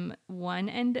from one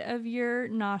end of your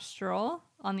nostril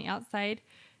on the outside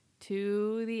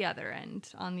to the other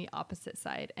end on the opposite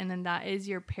side. And then that is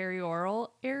your perioral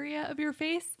area of your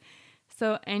face.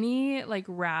 So any like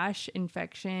rash,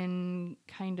 infection,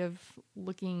 kind of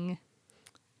looking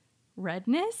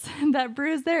redness that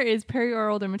bruise there is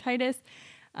perioral dermatitis.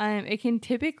 It can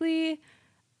typically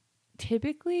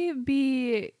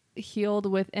be healed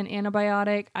with an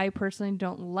antibiotic. I personally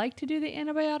don't like to do the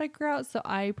antibiotic route, so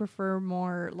I prefer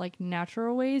more like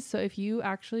natural ways. So if you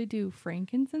actually do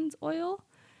frankincense oil,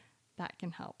 that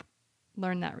can help.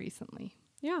 Learned that recently.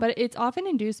 Yeah. But it's often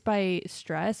induced by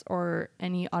stress or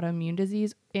any autoimmune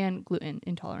disease and gluten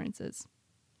intolerances,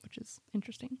 which is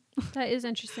interesting. That is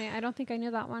interesting. I don't think I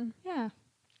knew that one. Yeah.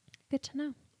 Good to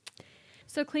know.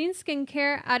 So clean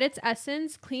skincare, at its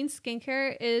essence, clean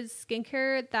skincare is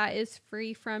skincare that is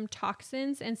free from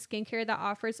toxins and skincare that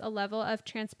offers a level of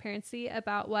transparency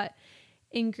about what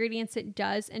ingredients it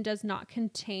does and does not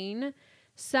contain.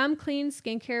 Some clean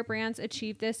skincare brands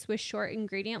achieve this with short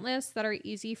ingredient lists that are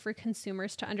easy for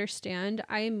consumers to understand.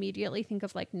 I immediately think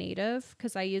of like Native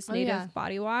because I use Native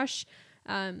body wash.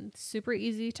 Super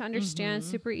easy to understand,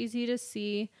 super easy to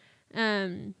see.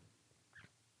 I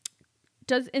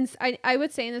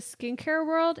would say in the skincare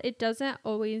world, it doesn't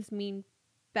always mean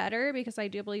better because I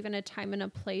do believe in a time and a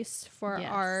place for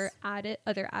our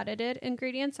other added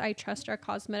ingredients. I trust our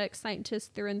cosmetic scientists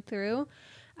through and through.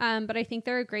 But I think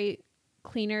there are great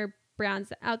cleaner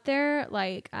brands out there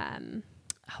like,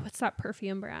 what's that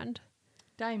perfume brand?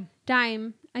 Dime.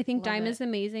 I think Love Dime it. is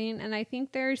amazing. And I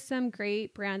think there's some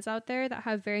great brands out there that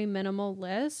have very minimal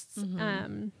lists.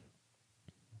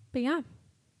 But yeah.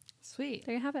 Sweet.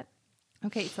 There you have it.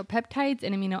 Okay, so peptides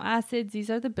and amino acids, these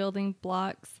are the building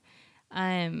blocks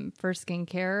for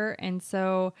skincare. And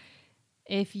so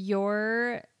if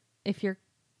your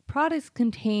products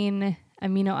contain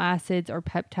amino acids or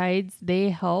peptides, they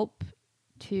help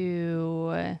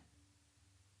to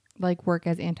like work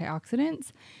as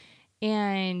antioxidants.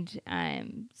 And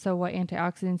so what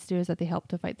antioxidants do is that they help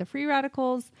to fight the free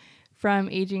radicals from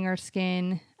aging our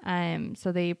skin.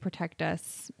 So they protect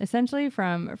us essentially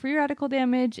from free radical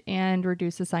damage and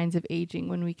reduce the signs of aging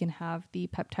when we can have the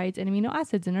peptides and amino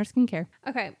acids in our skincare.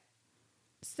 Okay.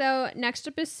 So next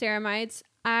up is ceramides.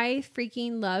 I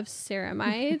freaking love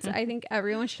ceramides. I think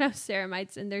everyone should have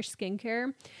ceramides in their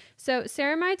skincare. So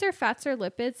ceramides are fats or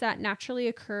lipids that naturally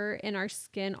occur in our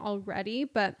skin already,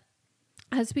 but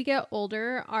as we get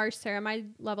older, our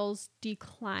ceramide levels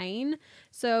decline.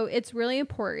 So it's really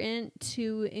important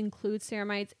to include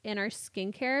ceramides in our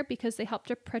skincare because they help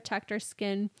to protect our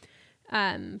skin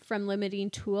from limiting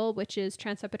tool, which is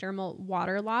transepidermal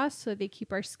water loss. So they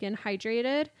keep our skin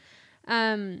hydrated.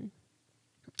 And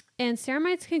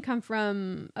ceramides can come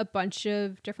from a bunch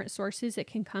of different sources. It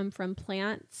can come from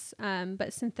plants,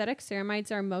 but synthetic ceramides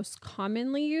are most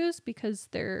commonly used because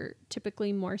they're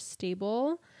typically more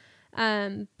stable.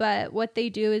 But what they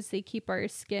do is they keep our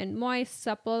skin moist,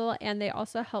 supple, and they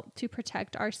also help to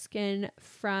protect our skin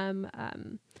from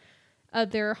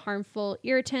other harmful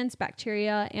irritants,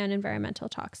 bacteria, and environmental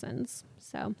toxins.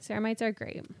 So ceramides are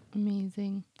great.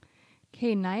 Amazing.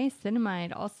 Okay,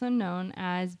 niacinamide, also known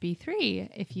as B3.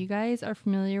 If you guys are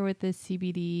familiar with the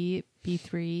CBD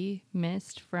B3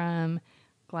 mist from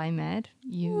Glymed,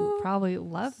 you probably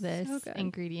love this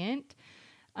ingredient.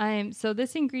 So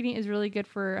this ingredient is really good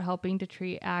for helping to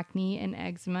treat acne and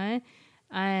eczema.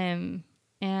 And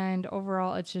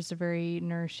overall, it's just a very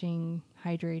nourishing,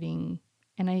 hydrating,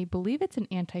 and I believe it's an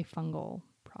antifungal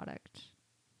product.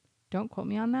 Don't quote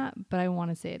me on that, but I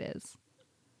want to say it is.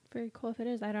 Very cool if it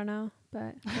is. I don't know,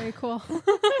 but very cool.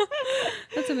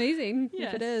 That's amazing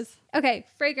if it is. Okay,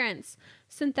 fragrance.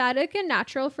 Synthetic and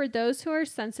natural for those who are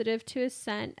sensitive to a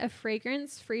scent. A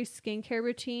fragrance-free skincare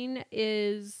routine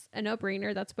is a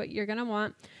no-brainer. That's what you're going to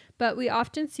want. But we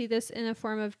often see this in the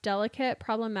form of delicate,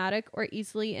 problematic, or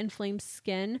easily inflamed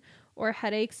skin or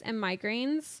headaches and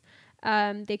migraines.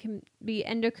 They can be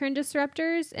endocrine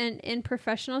disruptors, and in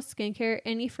professional skincare,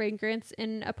 any fragrance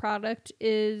in a product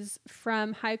is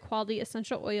from high quality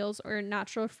essential oils or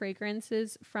natural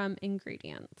fragrances from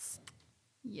ingredients.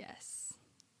 Yes.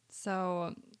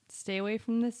 So stay away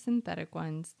from the synthetic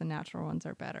ones. The natural ones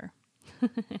are better.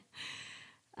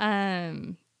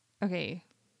 Okay.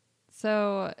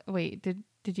 So wait,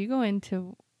 did you go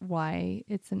into why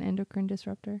it's an endocrine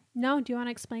disruptor? No. Do you want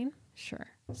to explain? Sure.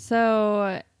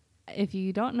 So if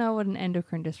you don't know what an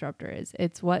endocrine disruptor is,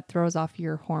 it's what throws off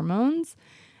your hormones.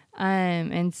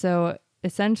 And so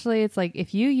essentially it's like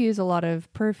if you use a lot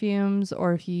of perfumes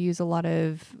or if you use a lot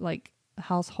of like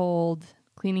household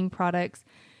cleaning products,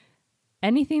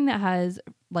 anything that has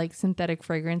like synthetic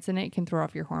fragrance in it can throw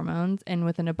off your hormones. And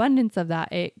with an abundance of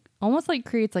that, it almost like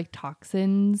creates like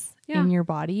toxins in your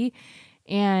body.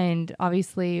 And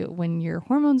obviously when your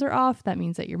hormones are off, that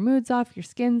means that your mood's off, your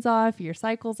skin's off, your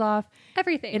cycle's off.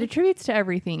 Everything. It attributes to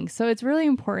everything. So it's really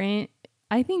important.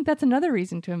 I think that's another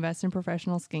reason to invest in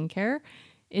professional skincare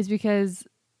is because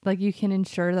like you can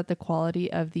ensure that the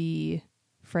quality of the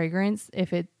fragrance,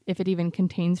 if it even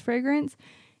contains fragrance,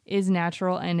 is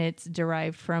natural and it's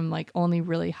derived from like only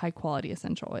really high quality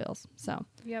essential oils. So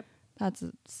that's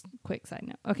a quick side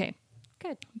note. Okay,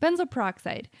 good. Benzoyl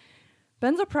peroxide.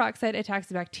 Benzoyl peroxide attacks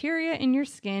the bacteria in your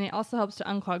skin. It also helps to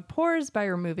unclog pores by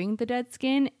removing the dead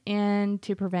skin and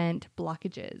to prevent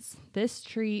blockages. This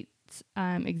treats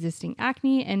existing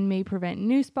acne and may prevent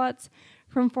new spots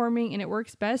from forming, and it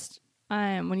works best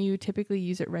when you typically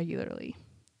use it regularly.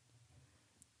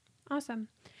 Awesome.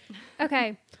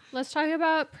 Okay, let's talk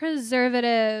about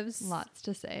preservatives. Lots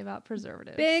to say about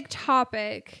preservatives. Big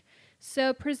topic.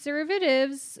 So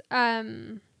preservatives,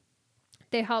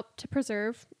 they help to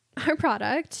preserve our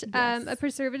product. Yes. A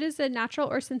preservative is a natural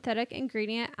or synthetic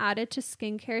ingredient added to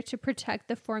skincare to protect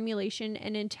the formulation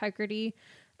and integrity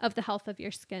of the health of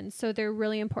your skin. So they're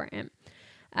really important.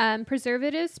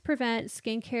 Preservatives prevent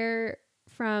skincare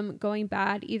from going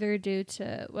bad either due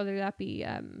to whether that be,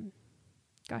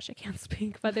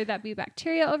 whether that be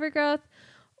bacterial overgrowth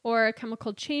or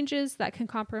chemical changes that can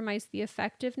compromise the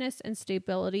effectiveness and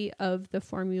stability of the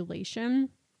formulation.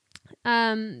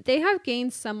 They have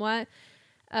gained somewhat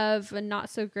of a not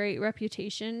so great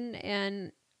reputation,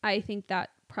 and I think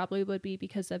that probably would be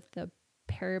because of the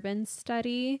paraben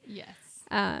study. Yes.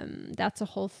 That's a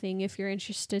whole thing. If you're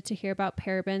interested to hear about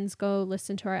parabens, go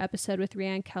listen to our episode with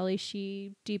Rhiannon Kelly.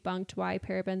 She debunked why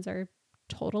parabens are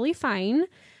totally fine.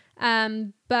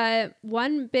 But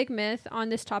one big myth on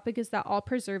this topic is that all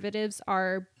preservatives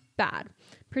are bad.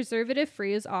 Preservative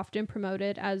free is often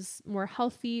promoted as more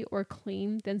healthy or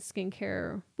clean than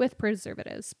skincare with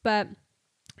preservatives. But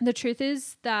the truth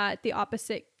is that the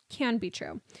opposite can be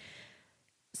true.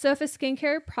 So if a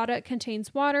skincare product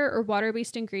contains water or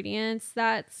water-based ingredients,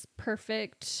 that's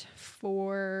perfect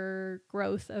for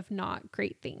growth of not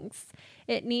great things.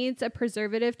 It needs a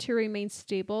preservative to remain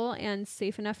stable and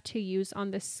safe enough to use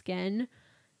on the skin.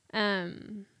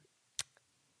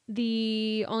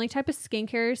 The only type of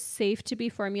skincare safe to be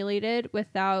formulated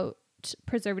without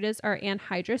preservatives are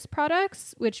anhydrous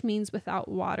products, which means without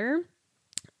water,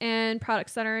 and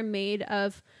products that are made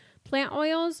of plant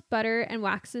oils, butter, and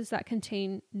waxes that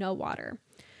contain no water.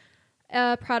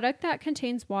 A product that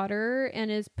contains water and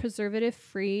is preservative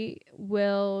free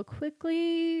will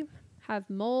quickly have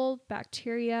mold,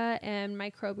 bacteria, and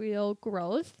microbial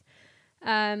growth,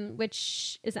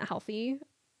 which isn't healthy.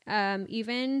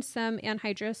 Even some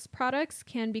anhydrous products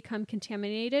can become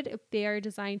contaminated if they are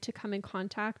designed to come in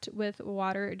contact with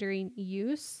water during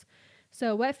use.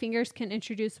 So wet fingers can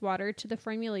introduce water to the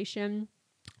formulation,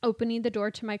 opening the door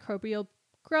to microbial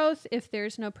growth if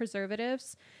there's no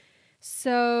preservatives.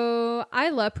 So I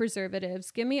love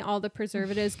preservatives. Give me all the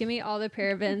preservatives. Give me all the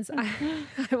parabens.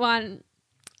 I want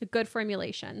a good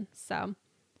formulation. So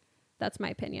that's my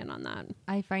opinion on that.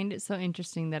 I find it so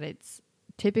interesting that it's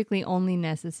typically only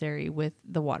necessary with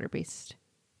the water-based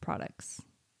products.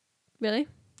 Really?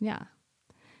 Yeah.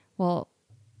 Well,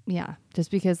 yeah. Just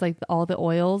because like all the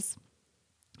oils,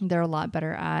 they're a lot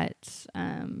better at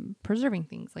preserving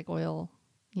things like oil,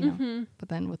 you know, but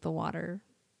then with the water,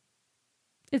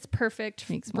 it's perfect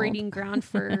breeding ground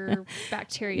for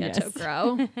bacteria to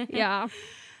grow. Yeah.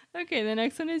 Okay. The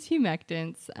next one is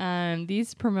humectants.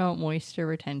 These promote moisture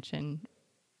retention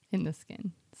in the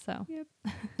skin. So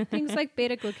things like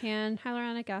beta glucan,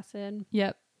 hyaluronic acid.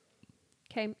 Yep.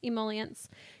 Okay. Emollients.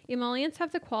 Emollients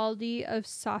have the quality of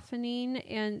softening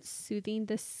and soothing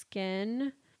the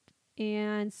skin.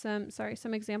 And some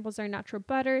examples are natural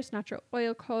butters, natural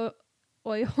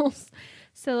oils,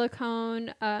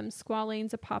 silicone,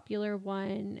 squalane's a popular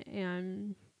one.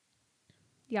 And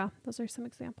yeah, those are some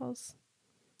examples.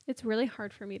 It's really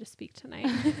hard for me to speak tonight.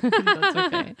 That's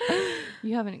okay.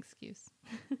 You have an excuse.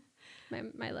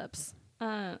 my lips.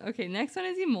 Okay, next one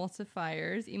is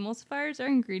emulsifiers. Emulsifiers are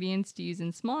ingredients to use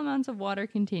in small amounts of water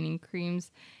containing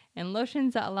creams and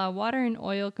lotions that allow water and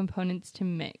oil components to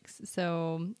mix.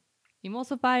 So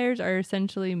emulsifiers are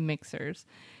essentially mixers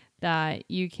that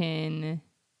you can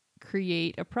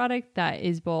create a product that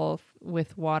is both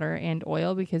with water and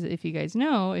oil, because if you guys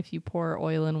know, if you pour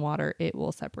oil in water, it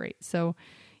will separate. So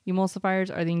emulsifiers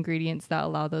are the ingredients that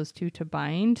allow those two to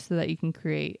bind so that you can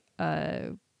create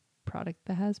a product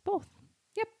that has both.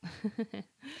 Yep.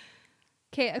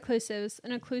 Okay, occlusives.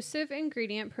 An occlusive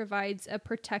ingredient provides a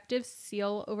protective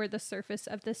seal over the surface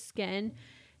of the skin,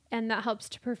 and that helps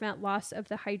to prevent loss of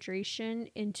the hydration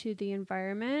into the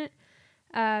environment.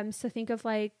 So think of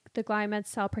like the Glymed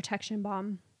Cell Protection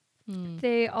Balm.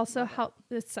 They also help.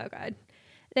 It's so good.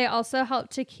 They also help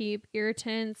to keep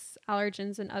irritants,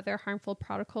 allergens, and other harmful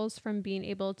particles from being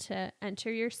able to enter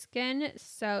your skin.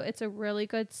 So it's a really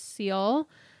good seal.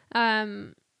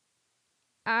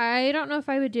 I don't know if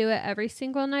I would do it every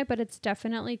single night, but it's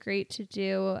definitely great to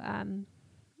do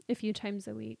a few times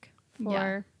a week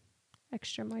for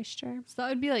extra moisture. So that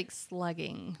would be like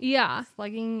slugging. Yeah.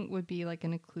 Slugging would be like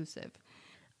an occlusive.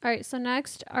 All right. So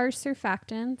next are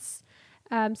surfactants.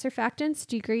 Surfactants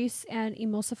degrease and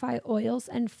emulsify oils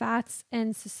and fats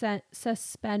and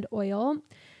suspend oil,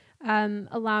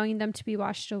 allowing them to be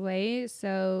washed away.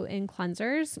 So in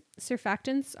cleansers,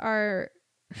 surfactants are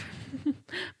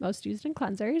most used in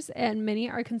cleansers, and many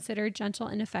are considered gentle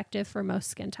and effective for most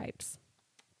skin types.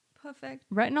 Perfect.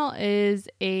 Retinol is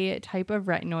a type of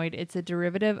retinoid. It's a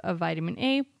derivative of vitamin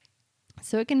A,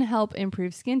 so it can help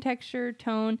improve skin texture,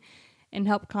 tone, and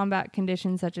help combat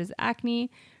conditions such as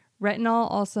acne. Retinol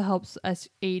also helps us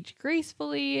age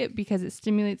gracefully because it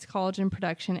stimulates collagen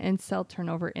production and cell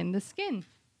turnover in the skin.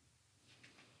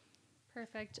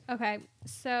 Perfect. Okay,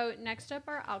 so next up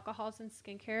are alcohols and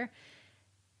skincare.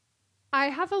 I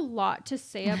have a lot to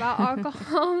say about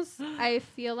alcohols. I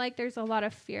feel like there's a lot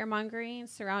of fear mongering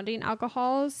surrounding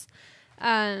alcohols.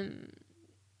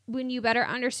 When you better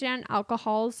understand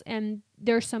alcohols, and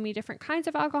there's so many different kinds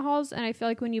of alcohols, and I feel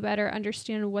like when you better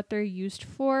understand what they're used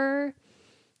for,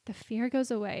 the fear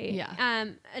goes away. Yeah.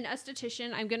 An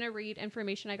esthetician, I'm going to read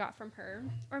information I got from her,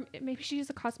 or maybe she's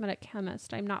a cosmetic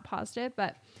chemist. I'm not positive,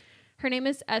 but her name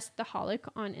is Esthaholic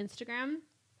on Instagram.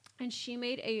 And she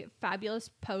made a fabulous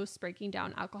post breaking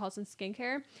down alcohols and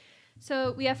skincare.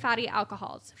 So we have fatty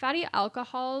alcohols. Fatty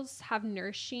alcohols have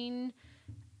nourishing,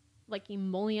 like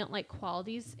emollient-like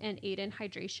qualities and aid in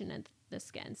hydration in the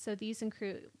skin. So these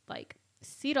include like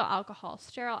cetyl alcohol,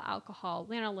 stearyl alcohol,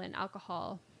 lanolin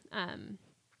alcohol,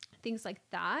 things like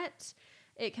that.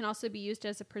 It can also be used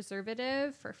as a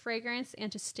preservative for fragrance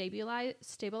and to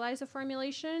stabilize a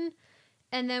formulation.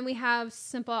 And then we have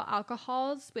simple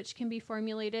alcohols, which can be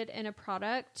formulated in a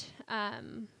product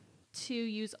to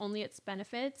use only its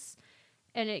benefits.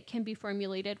 And it can be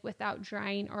formulated without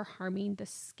drying or harming the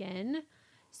skin.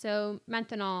 So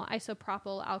methanol,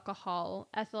 isopropyl alcohol,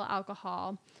 ethyl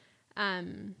alcohol,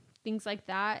 things like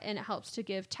that. And it helps to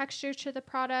give texture to the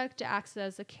product. It acts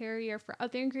as a carrier for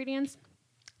other ingredients.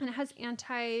 And it has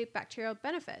antibacterial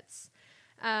benefits.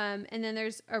 And then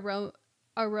there's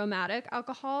aromatic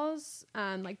alcohols,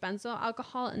 like benzyl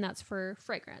alcohol, and that's for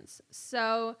fragrance.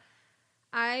 So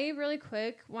I really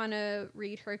quick want to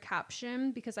read her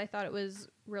caption because I thought it was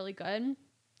really good.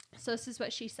 So this is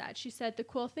what she said. She said, "The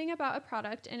cool thing about a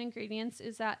product and ingredients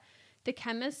is that the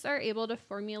chemists are able to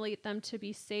formulate them to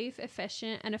be safe,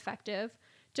 efficient, and effective.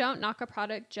 Don't knock a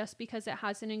product just because it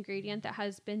has an ingredient that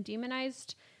has been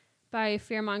demonized by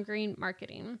fear-mongering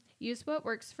marketing. Use what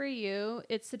works for you.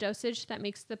 It's the dosage that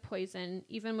makes the poison.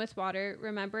 Even with water,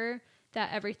 remember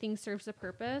that everything serves a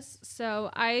purpose." So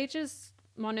I just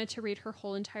wanted to read her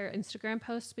whole entire Instagram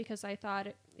post because I thought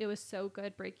it was so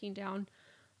good breaking down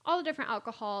all the different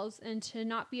alcohols and to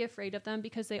not be afraid of them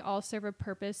because they all serve a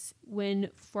purpose when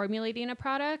formulating a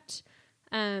product.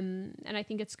 And I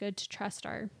think it's good to trust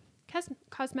our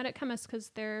cosmetic chemists because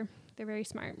they're very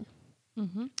smart.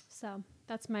 Mm-hmm. So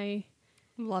that's my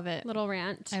love it little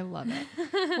rant. I love it.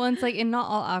 Well, it's like, and not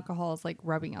all alcohol is like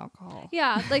rubbing alcohol.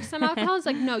 Yeah, like some alcohol is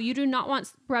like, no, you do not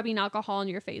want rubbing alcohol on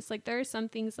your face. Like there are some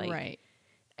things like, right.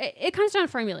 It comes down to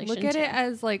formulation. Look at too. it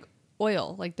as like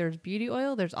oil. Like there's beauty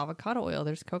oil, there's avocado oil,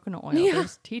 there's coconut oil,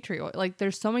 there's tea tree oil. Like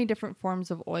there's so many different forms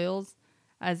of oils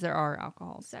as there are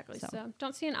alcohols. Exactly. So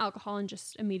don't see an alcohol and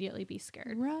just immediately be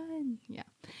scared. Run. Yeah.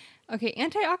 Okay.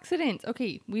 Antioxidants.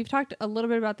 Okay. We've talked a little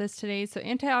bit about this today. So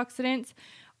antioxidants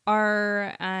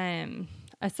are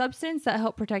a substance that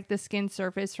help protect the skin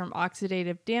surface from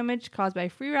oxidative damage caused by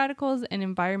free radicals and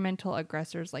environmental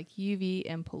aggressors like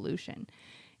UV and pollution.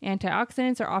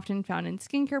 Antioxidants are often found in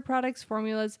skincare products,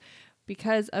 formulas,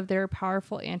 because of their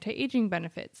powerful anti-aging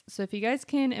benefits. So if you guys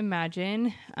can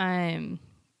imagine,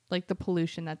 like the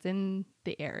pollution that's in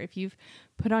the air, if you've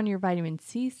put on your vitamin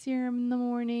C serum in the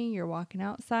morning, you're walking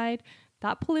outside,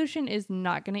 that pollution is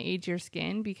not going to age your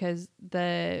skin because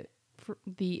the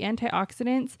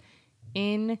antioxidants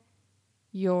in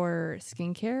your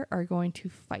skincare are going to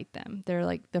fight them. They're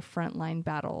like the frontline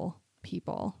battle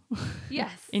people.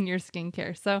 Yes. In your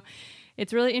skincare. So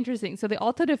it's really interesting. So the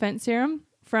Alto Defense Serum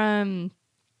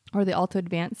the Alto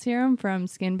Advanced Serum from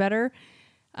Skin Better,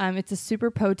 it's a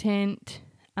super potent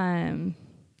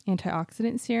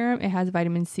antioxidant serum. It has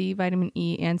vitamin C, vitamin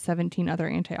E, and 17 other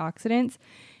antioxidants.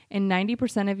 And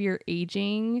 90% of your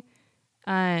aging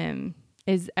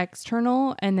is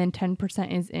external, and then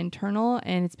 10% is internal.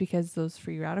 And it's because those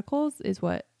free radicals is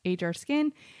what age our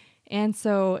skin. And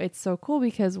so it's so cool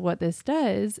because what this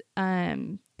does,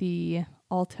 the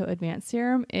Alto Advanced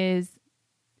Serum, is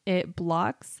it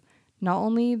blocks not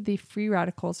only the free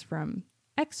radicals from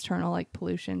external, like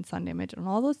pollution, sun damage, and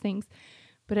all those things,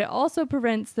 but it also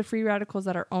prevents the free radicals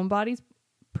that our own bodies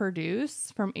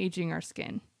produce from aging our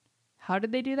skin. How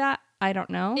did they do that? I don't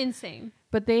know. Insane.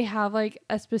 But they have like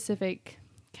a specific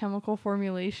chemical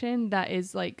formulation that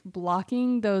is like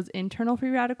blocking those internal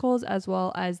free radicals as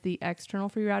well as the external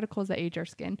free radicals that age our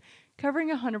skin,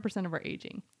 covering 100% of our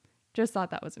aging. Just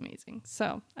thought that was amazing.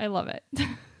 So I love it.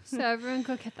 So everyone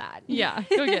go get that. Yeah,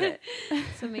 go get it.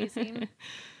 It's amazing.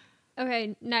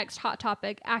 Okay, next hot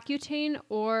topic, Accutane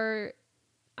or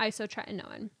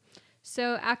isotretinoin.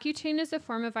 So Accutane is a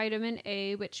form of vitamin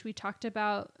A, which we talked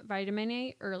about vitamin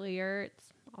A earlier.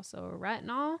 It's also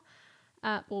retinol.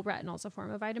 Retinol is a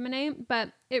form of vitamin A,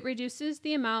 but it reduces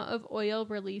the amount of oil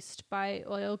released by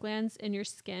oil glands in your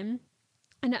skin,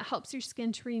 and it helps your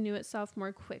skin to renew itself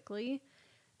more quickly.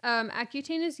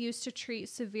 Accutane is used to treat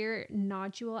severe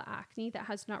nodule acne that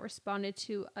has not responded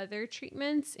to other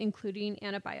treatments, including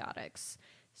antibiotics.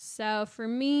 So for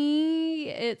me,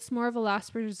 it's more of a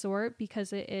last resort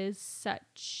because it is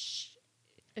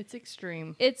it's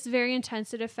extreme. It's very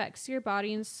intense. It affects your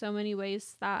body in so many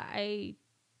ways that I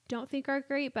don't think are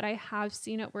great, but I have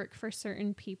seen it work for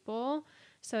certain people.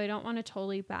 So I don't want to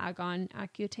totally bag on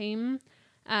Accutane.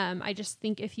 I just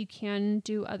think if you can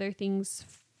do other things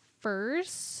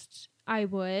first, I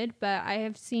would, but I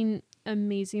have seen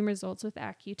amazing results with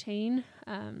Accutane.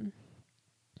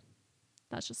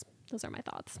 That's just those are my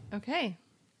thoughts. Okay.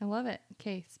 I love it.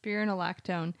 Okay.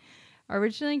 Spironolactone.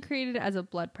 Originally created as a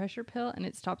blood pressure pill, and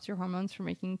it stops your hormones from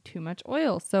making too much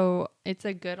oil. So it's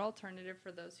a good alternative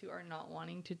for those who are not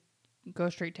wanting to go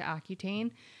straight to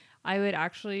Accutane. I would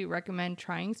actually recommend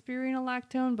trying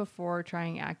spironolactone before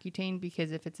trying Accutane,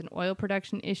 because if it's an oil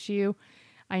production issue,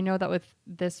 I know that with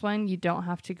this one, you don't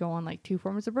have to go on like 2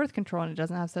 forms of birth control, and it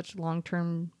doesn't have such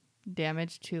long-term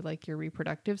damage to like your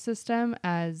reproductive system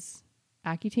as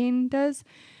Accutane does,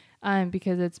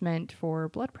 because it's meant for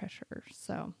blood pressure.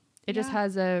 So it just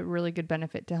has a really good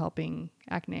benefit to helping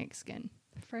acneic skin.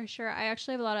 For sure. I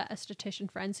actually have a lot of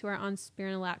esthetician friends who are on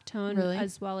spironolactone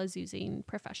as well as using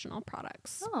professional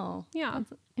products. Oh, yeah.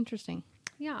 That's interesting.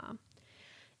 Yeah.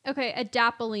 Okay,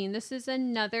 adapalene. This is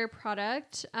another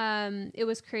product. It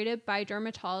was created by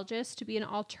dermatologists to be an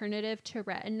alternative to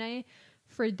Retin-A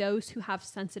for those who have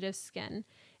sensitive skin.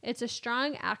 It's a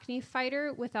strong acne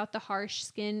fighter without the harsh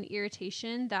skin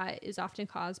irritation that is often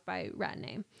caused by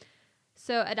Retin-A.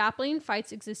 So adapalene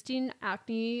fights existing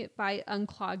acne by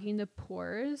unclogging the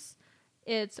pores.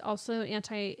 It also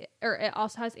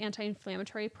has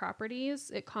anti-inflammatory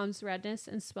properties. It calms redness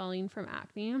and swelling from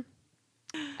acne.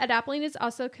 Adapalene is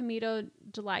also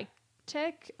comedoglytic,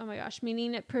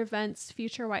 meaning it prevents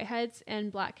future whiteheads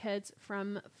and blackheads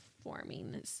from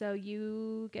forming. So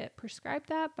you get prescribed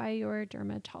that by your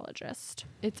dermatologist.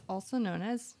 It's also known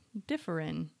as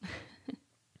Differin.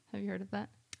 Have you heard of that?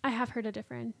 I have heard of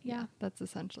Differin. Yeah. That's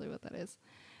essentially what that is.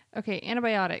 Okay,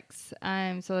 antibiotics.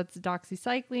 So that's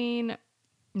doxycycline,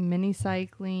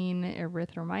 minocycline,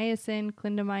 erythromycin,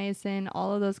 clindamycin.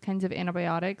 All of those kinds of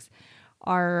antibiotics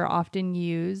are often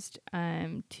used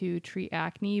to treat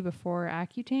acne before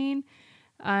Accutane.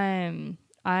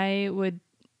 I would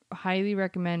highly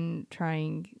recommend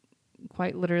trying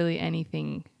quite literally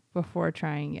anything before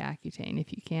trying Accutane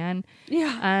if you can.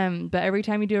 Yeah. But every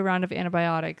time you do a round of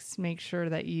antibiotics, make sure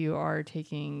that you are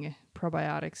taking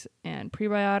probiotics and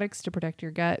prebiotics to protect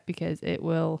your gut, because it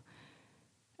will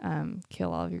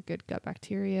kill all of your good gut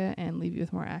bacteria and leave you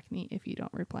with more acne if you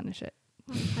don't replenish it.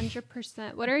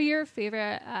 100%. What are your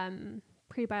favorite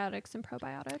prebiotics and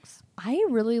probiotics? I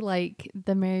really like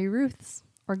the Mary Ruth's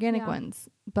organic ones,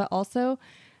 but also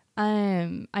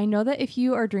I know that if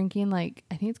you are drinking, like,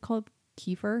 I think it's called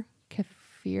kefir.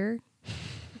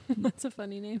 That's a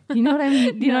funny name. You know what I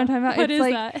mean? Do you know what I'm talking about? What it's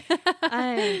is like,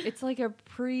 that? it's like a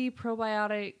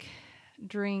probiotic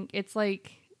drink. It's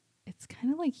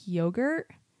kind of like yogurt,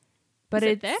 but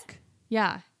it's thick.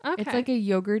 Yeah. Okay. It's like a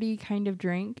yogurty kind of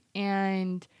drink,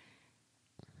 and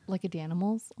like a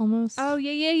Danimals almost. Oh,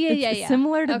 yeah.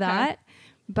 Similar to that,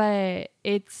 but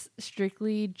it's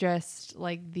strictly just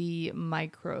like the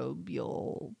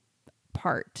microbial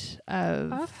part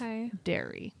of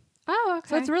dairy. Oh, okay.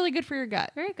 So it's really good for your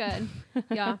gut. Very good.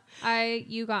 Yeah.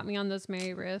 You got me on those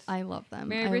Mary Ruth. I love them.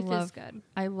 Mary Ruth is good.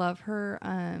 I love her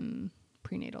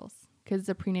prenatals, because it's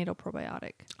a prenatal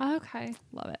probiotic. Okay.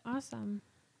 Love it. Awesome.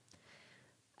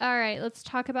 All right, let's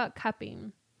talk about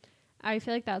cupping. I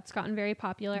feel like that's gotten very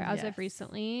popular as of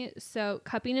recently. So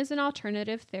cupping is an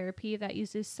alternative therapy that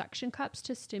uses suction cups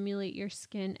to stimulate your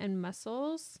skin and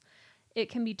muscles. It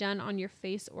can be done on your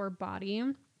face or body.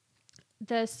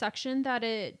 The suction that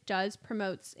it does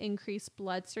promotes increased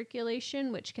blood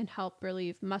circulation, which can help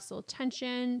relieve muscle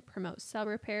tension, promote cell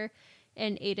repair,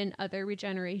 and aid in other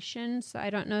regeneration. So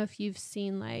I don't know if you've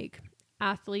seen like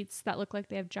athletes that look like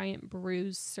they have giant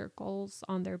bruise circles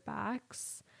on their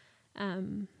backs.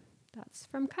 That's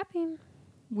from cupping.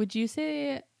 Would you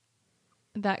say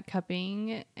that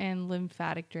cupping and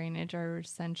lymphatic drainage are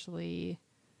essentially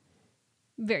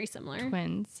very similar?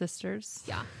 Twin sisters?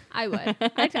 Yeah, I would.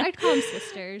 I'd call them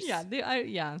sisters. Yeah,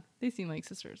 they seem like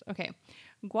sisters. Okay.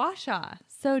 Gua sha.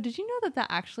 So did you know that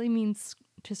actually means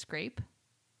to scrape?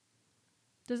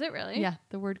 Does it really? Yeah,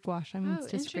 the word gua sha means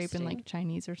to scrape in like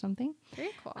Chinese or something.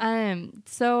 Very cool.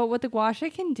 So what the gua sha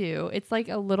can do, it's like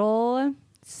a little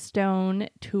stone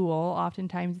tool.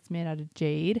 Oftentimes it's made out of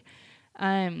jade.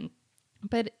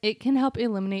 But it can help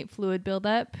eliminate fluid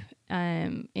buildup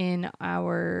in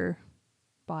our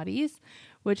bodies,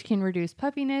 which can reduce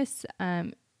puffiness,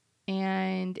 and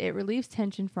it relieves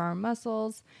tension for our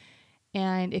muscles.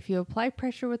 And if you apply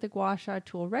pressure with the gua sha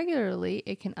tool regularly,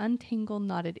 it can untangle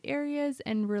knotted areas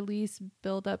and release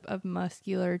buildup of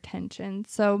muscular tension.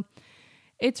 So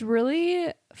it's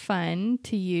really fun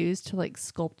to use to like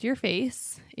sculpt your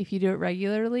face if you do it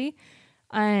regularly.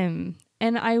 And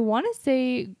I want to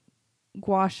say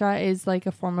gua sha is like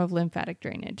a form of lymphatic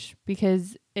drainage,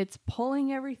 because it's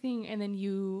pulling everything and then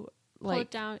you like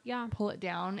pull it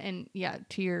down and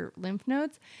to your lymph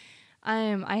nodes.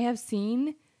 I have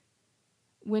seen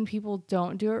when people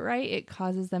don't do it right, it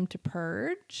causes them to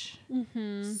purge.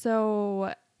 Mm-hmm.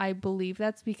 So I believe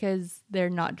that's because they're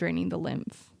not draining the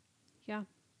lymph. Yeah.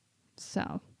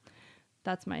 So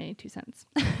that's my 2 cents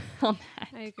on that.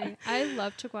 I agree. I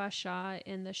love to gua sha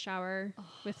in the shower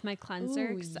with my cleanser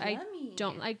because I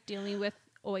don't like dealing with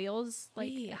oils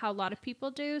like how a lot of people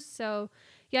do. So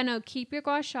yeah, no, keep your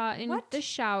gua sha in the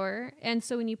shower. And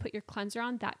so when you put your cleanser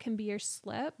on, that can be your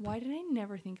slip. Why did I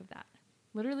never think of that?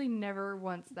 Literally never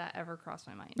once that ever crossed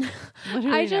my mind.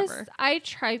 Literally never. I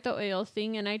tried the oil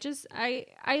thing and I'm just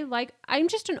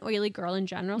an oily girl in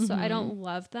general, so I don't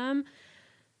love them.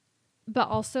 But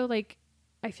also like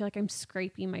I feel like I'm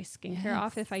scraping my skincare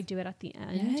off if I do it at the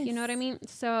end. You know what I mean?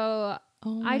 So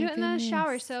I do it in the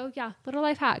shower. So yeah, little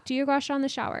life hack. Do your gua sha in the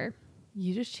shower.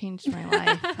 You just changed my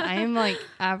life. I am like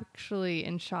actually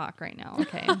in shock right now.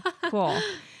 Okay, cool.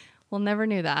 Well, never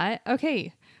knew that.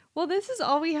 Okay. Well, this is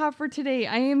all we have for today.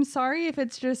 I am sorry if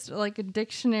it's just like a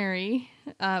dictionary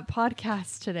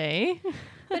podcast today.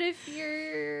 But if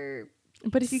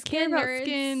you care about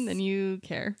skin, then you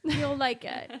care. You'll like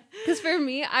it. Because for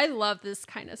me, I love this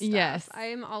kind of stuff. Yes. I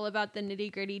am all about the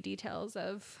nitty gritty details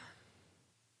of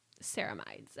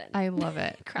ceramides. And I love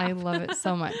it. crap. I love it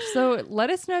so much. So let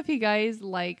us know if you guys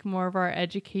like more of our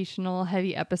educational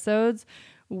heavy episodes.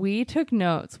 We took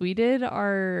notes. We did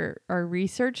our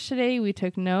research today. We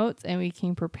took notes and we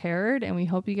came prepared. And we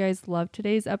hope you guys loved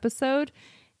today's episode.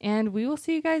 And we will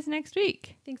see you guys next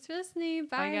week. Thanks for listening.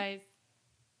 Bye. Bye, guys.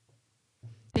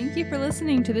 Thank you for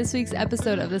listening to this week's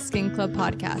episode of the Skin Club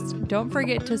podcast. Don't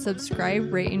forget to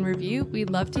subscribe, rate, and review. We'd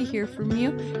love to hear from you.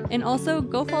 And also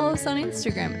go follow us on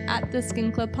Instagram at the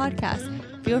Skin Club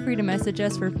podcast. Feel free to message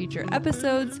us for future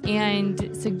episodes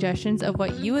and suggestions of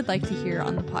what you would like to hear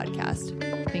on the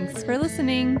podcast. Thanks for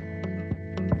listening.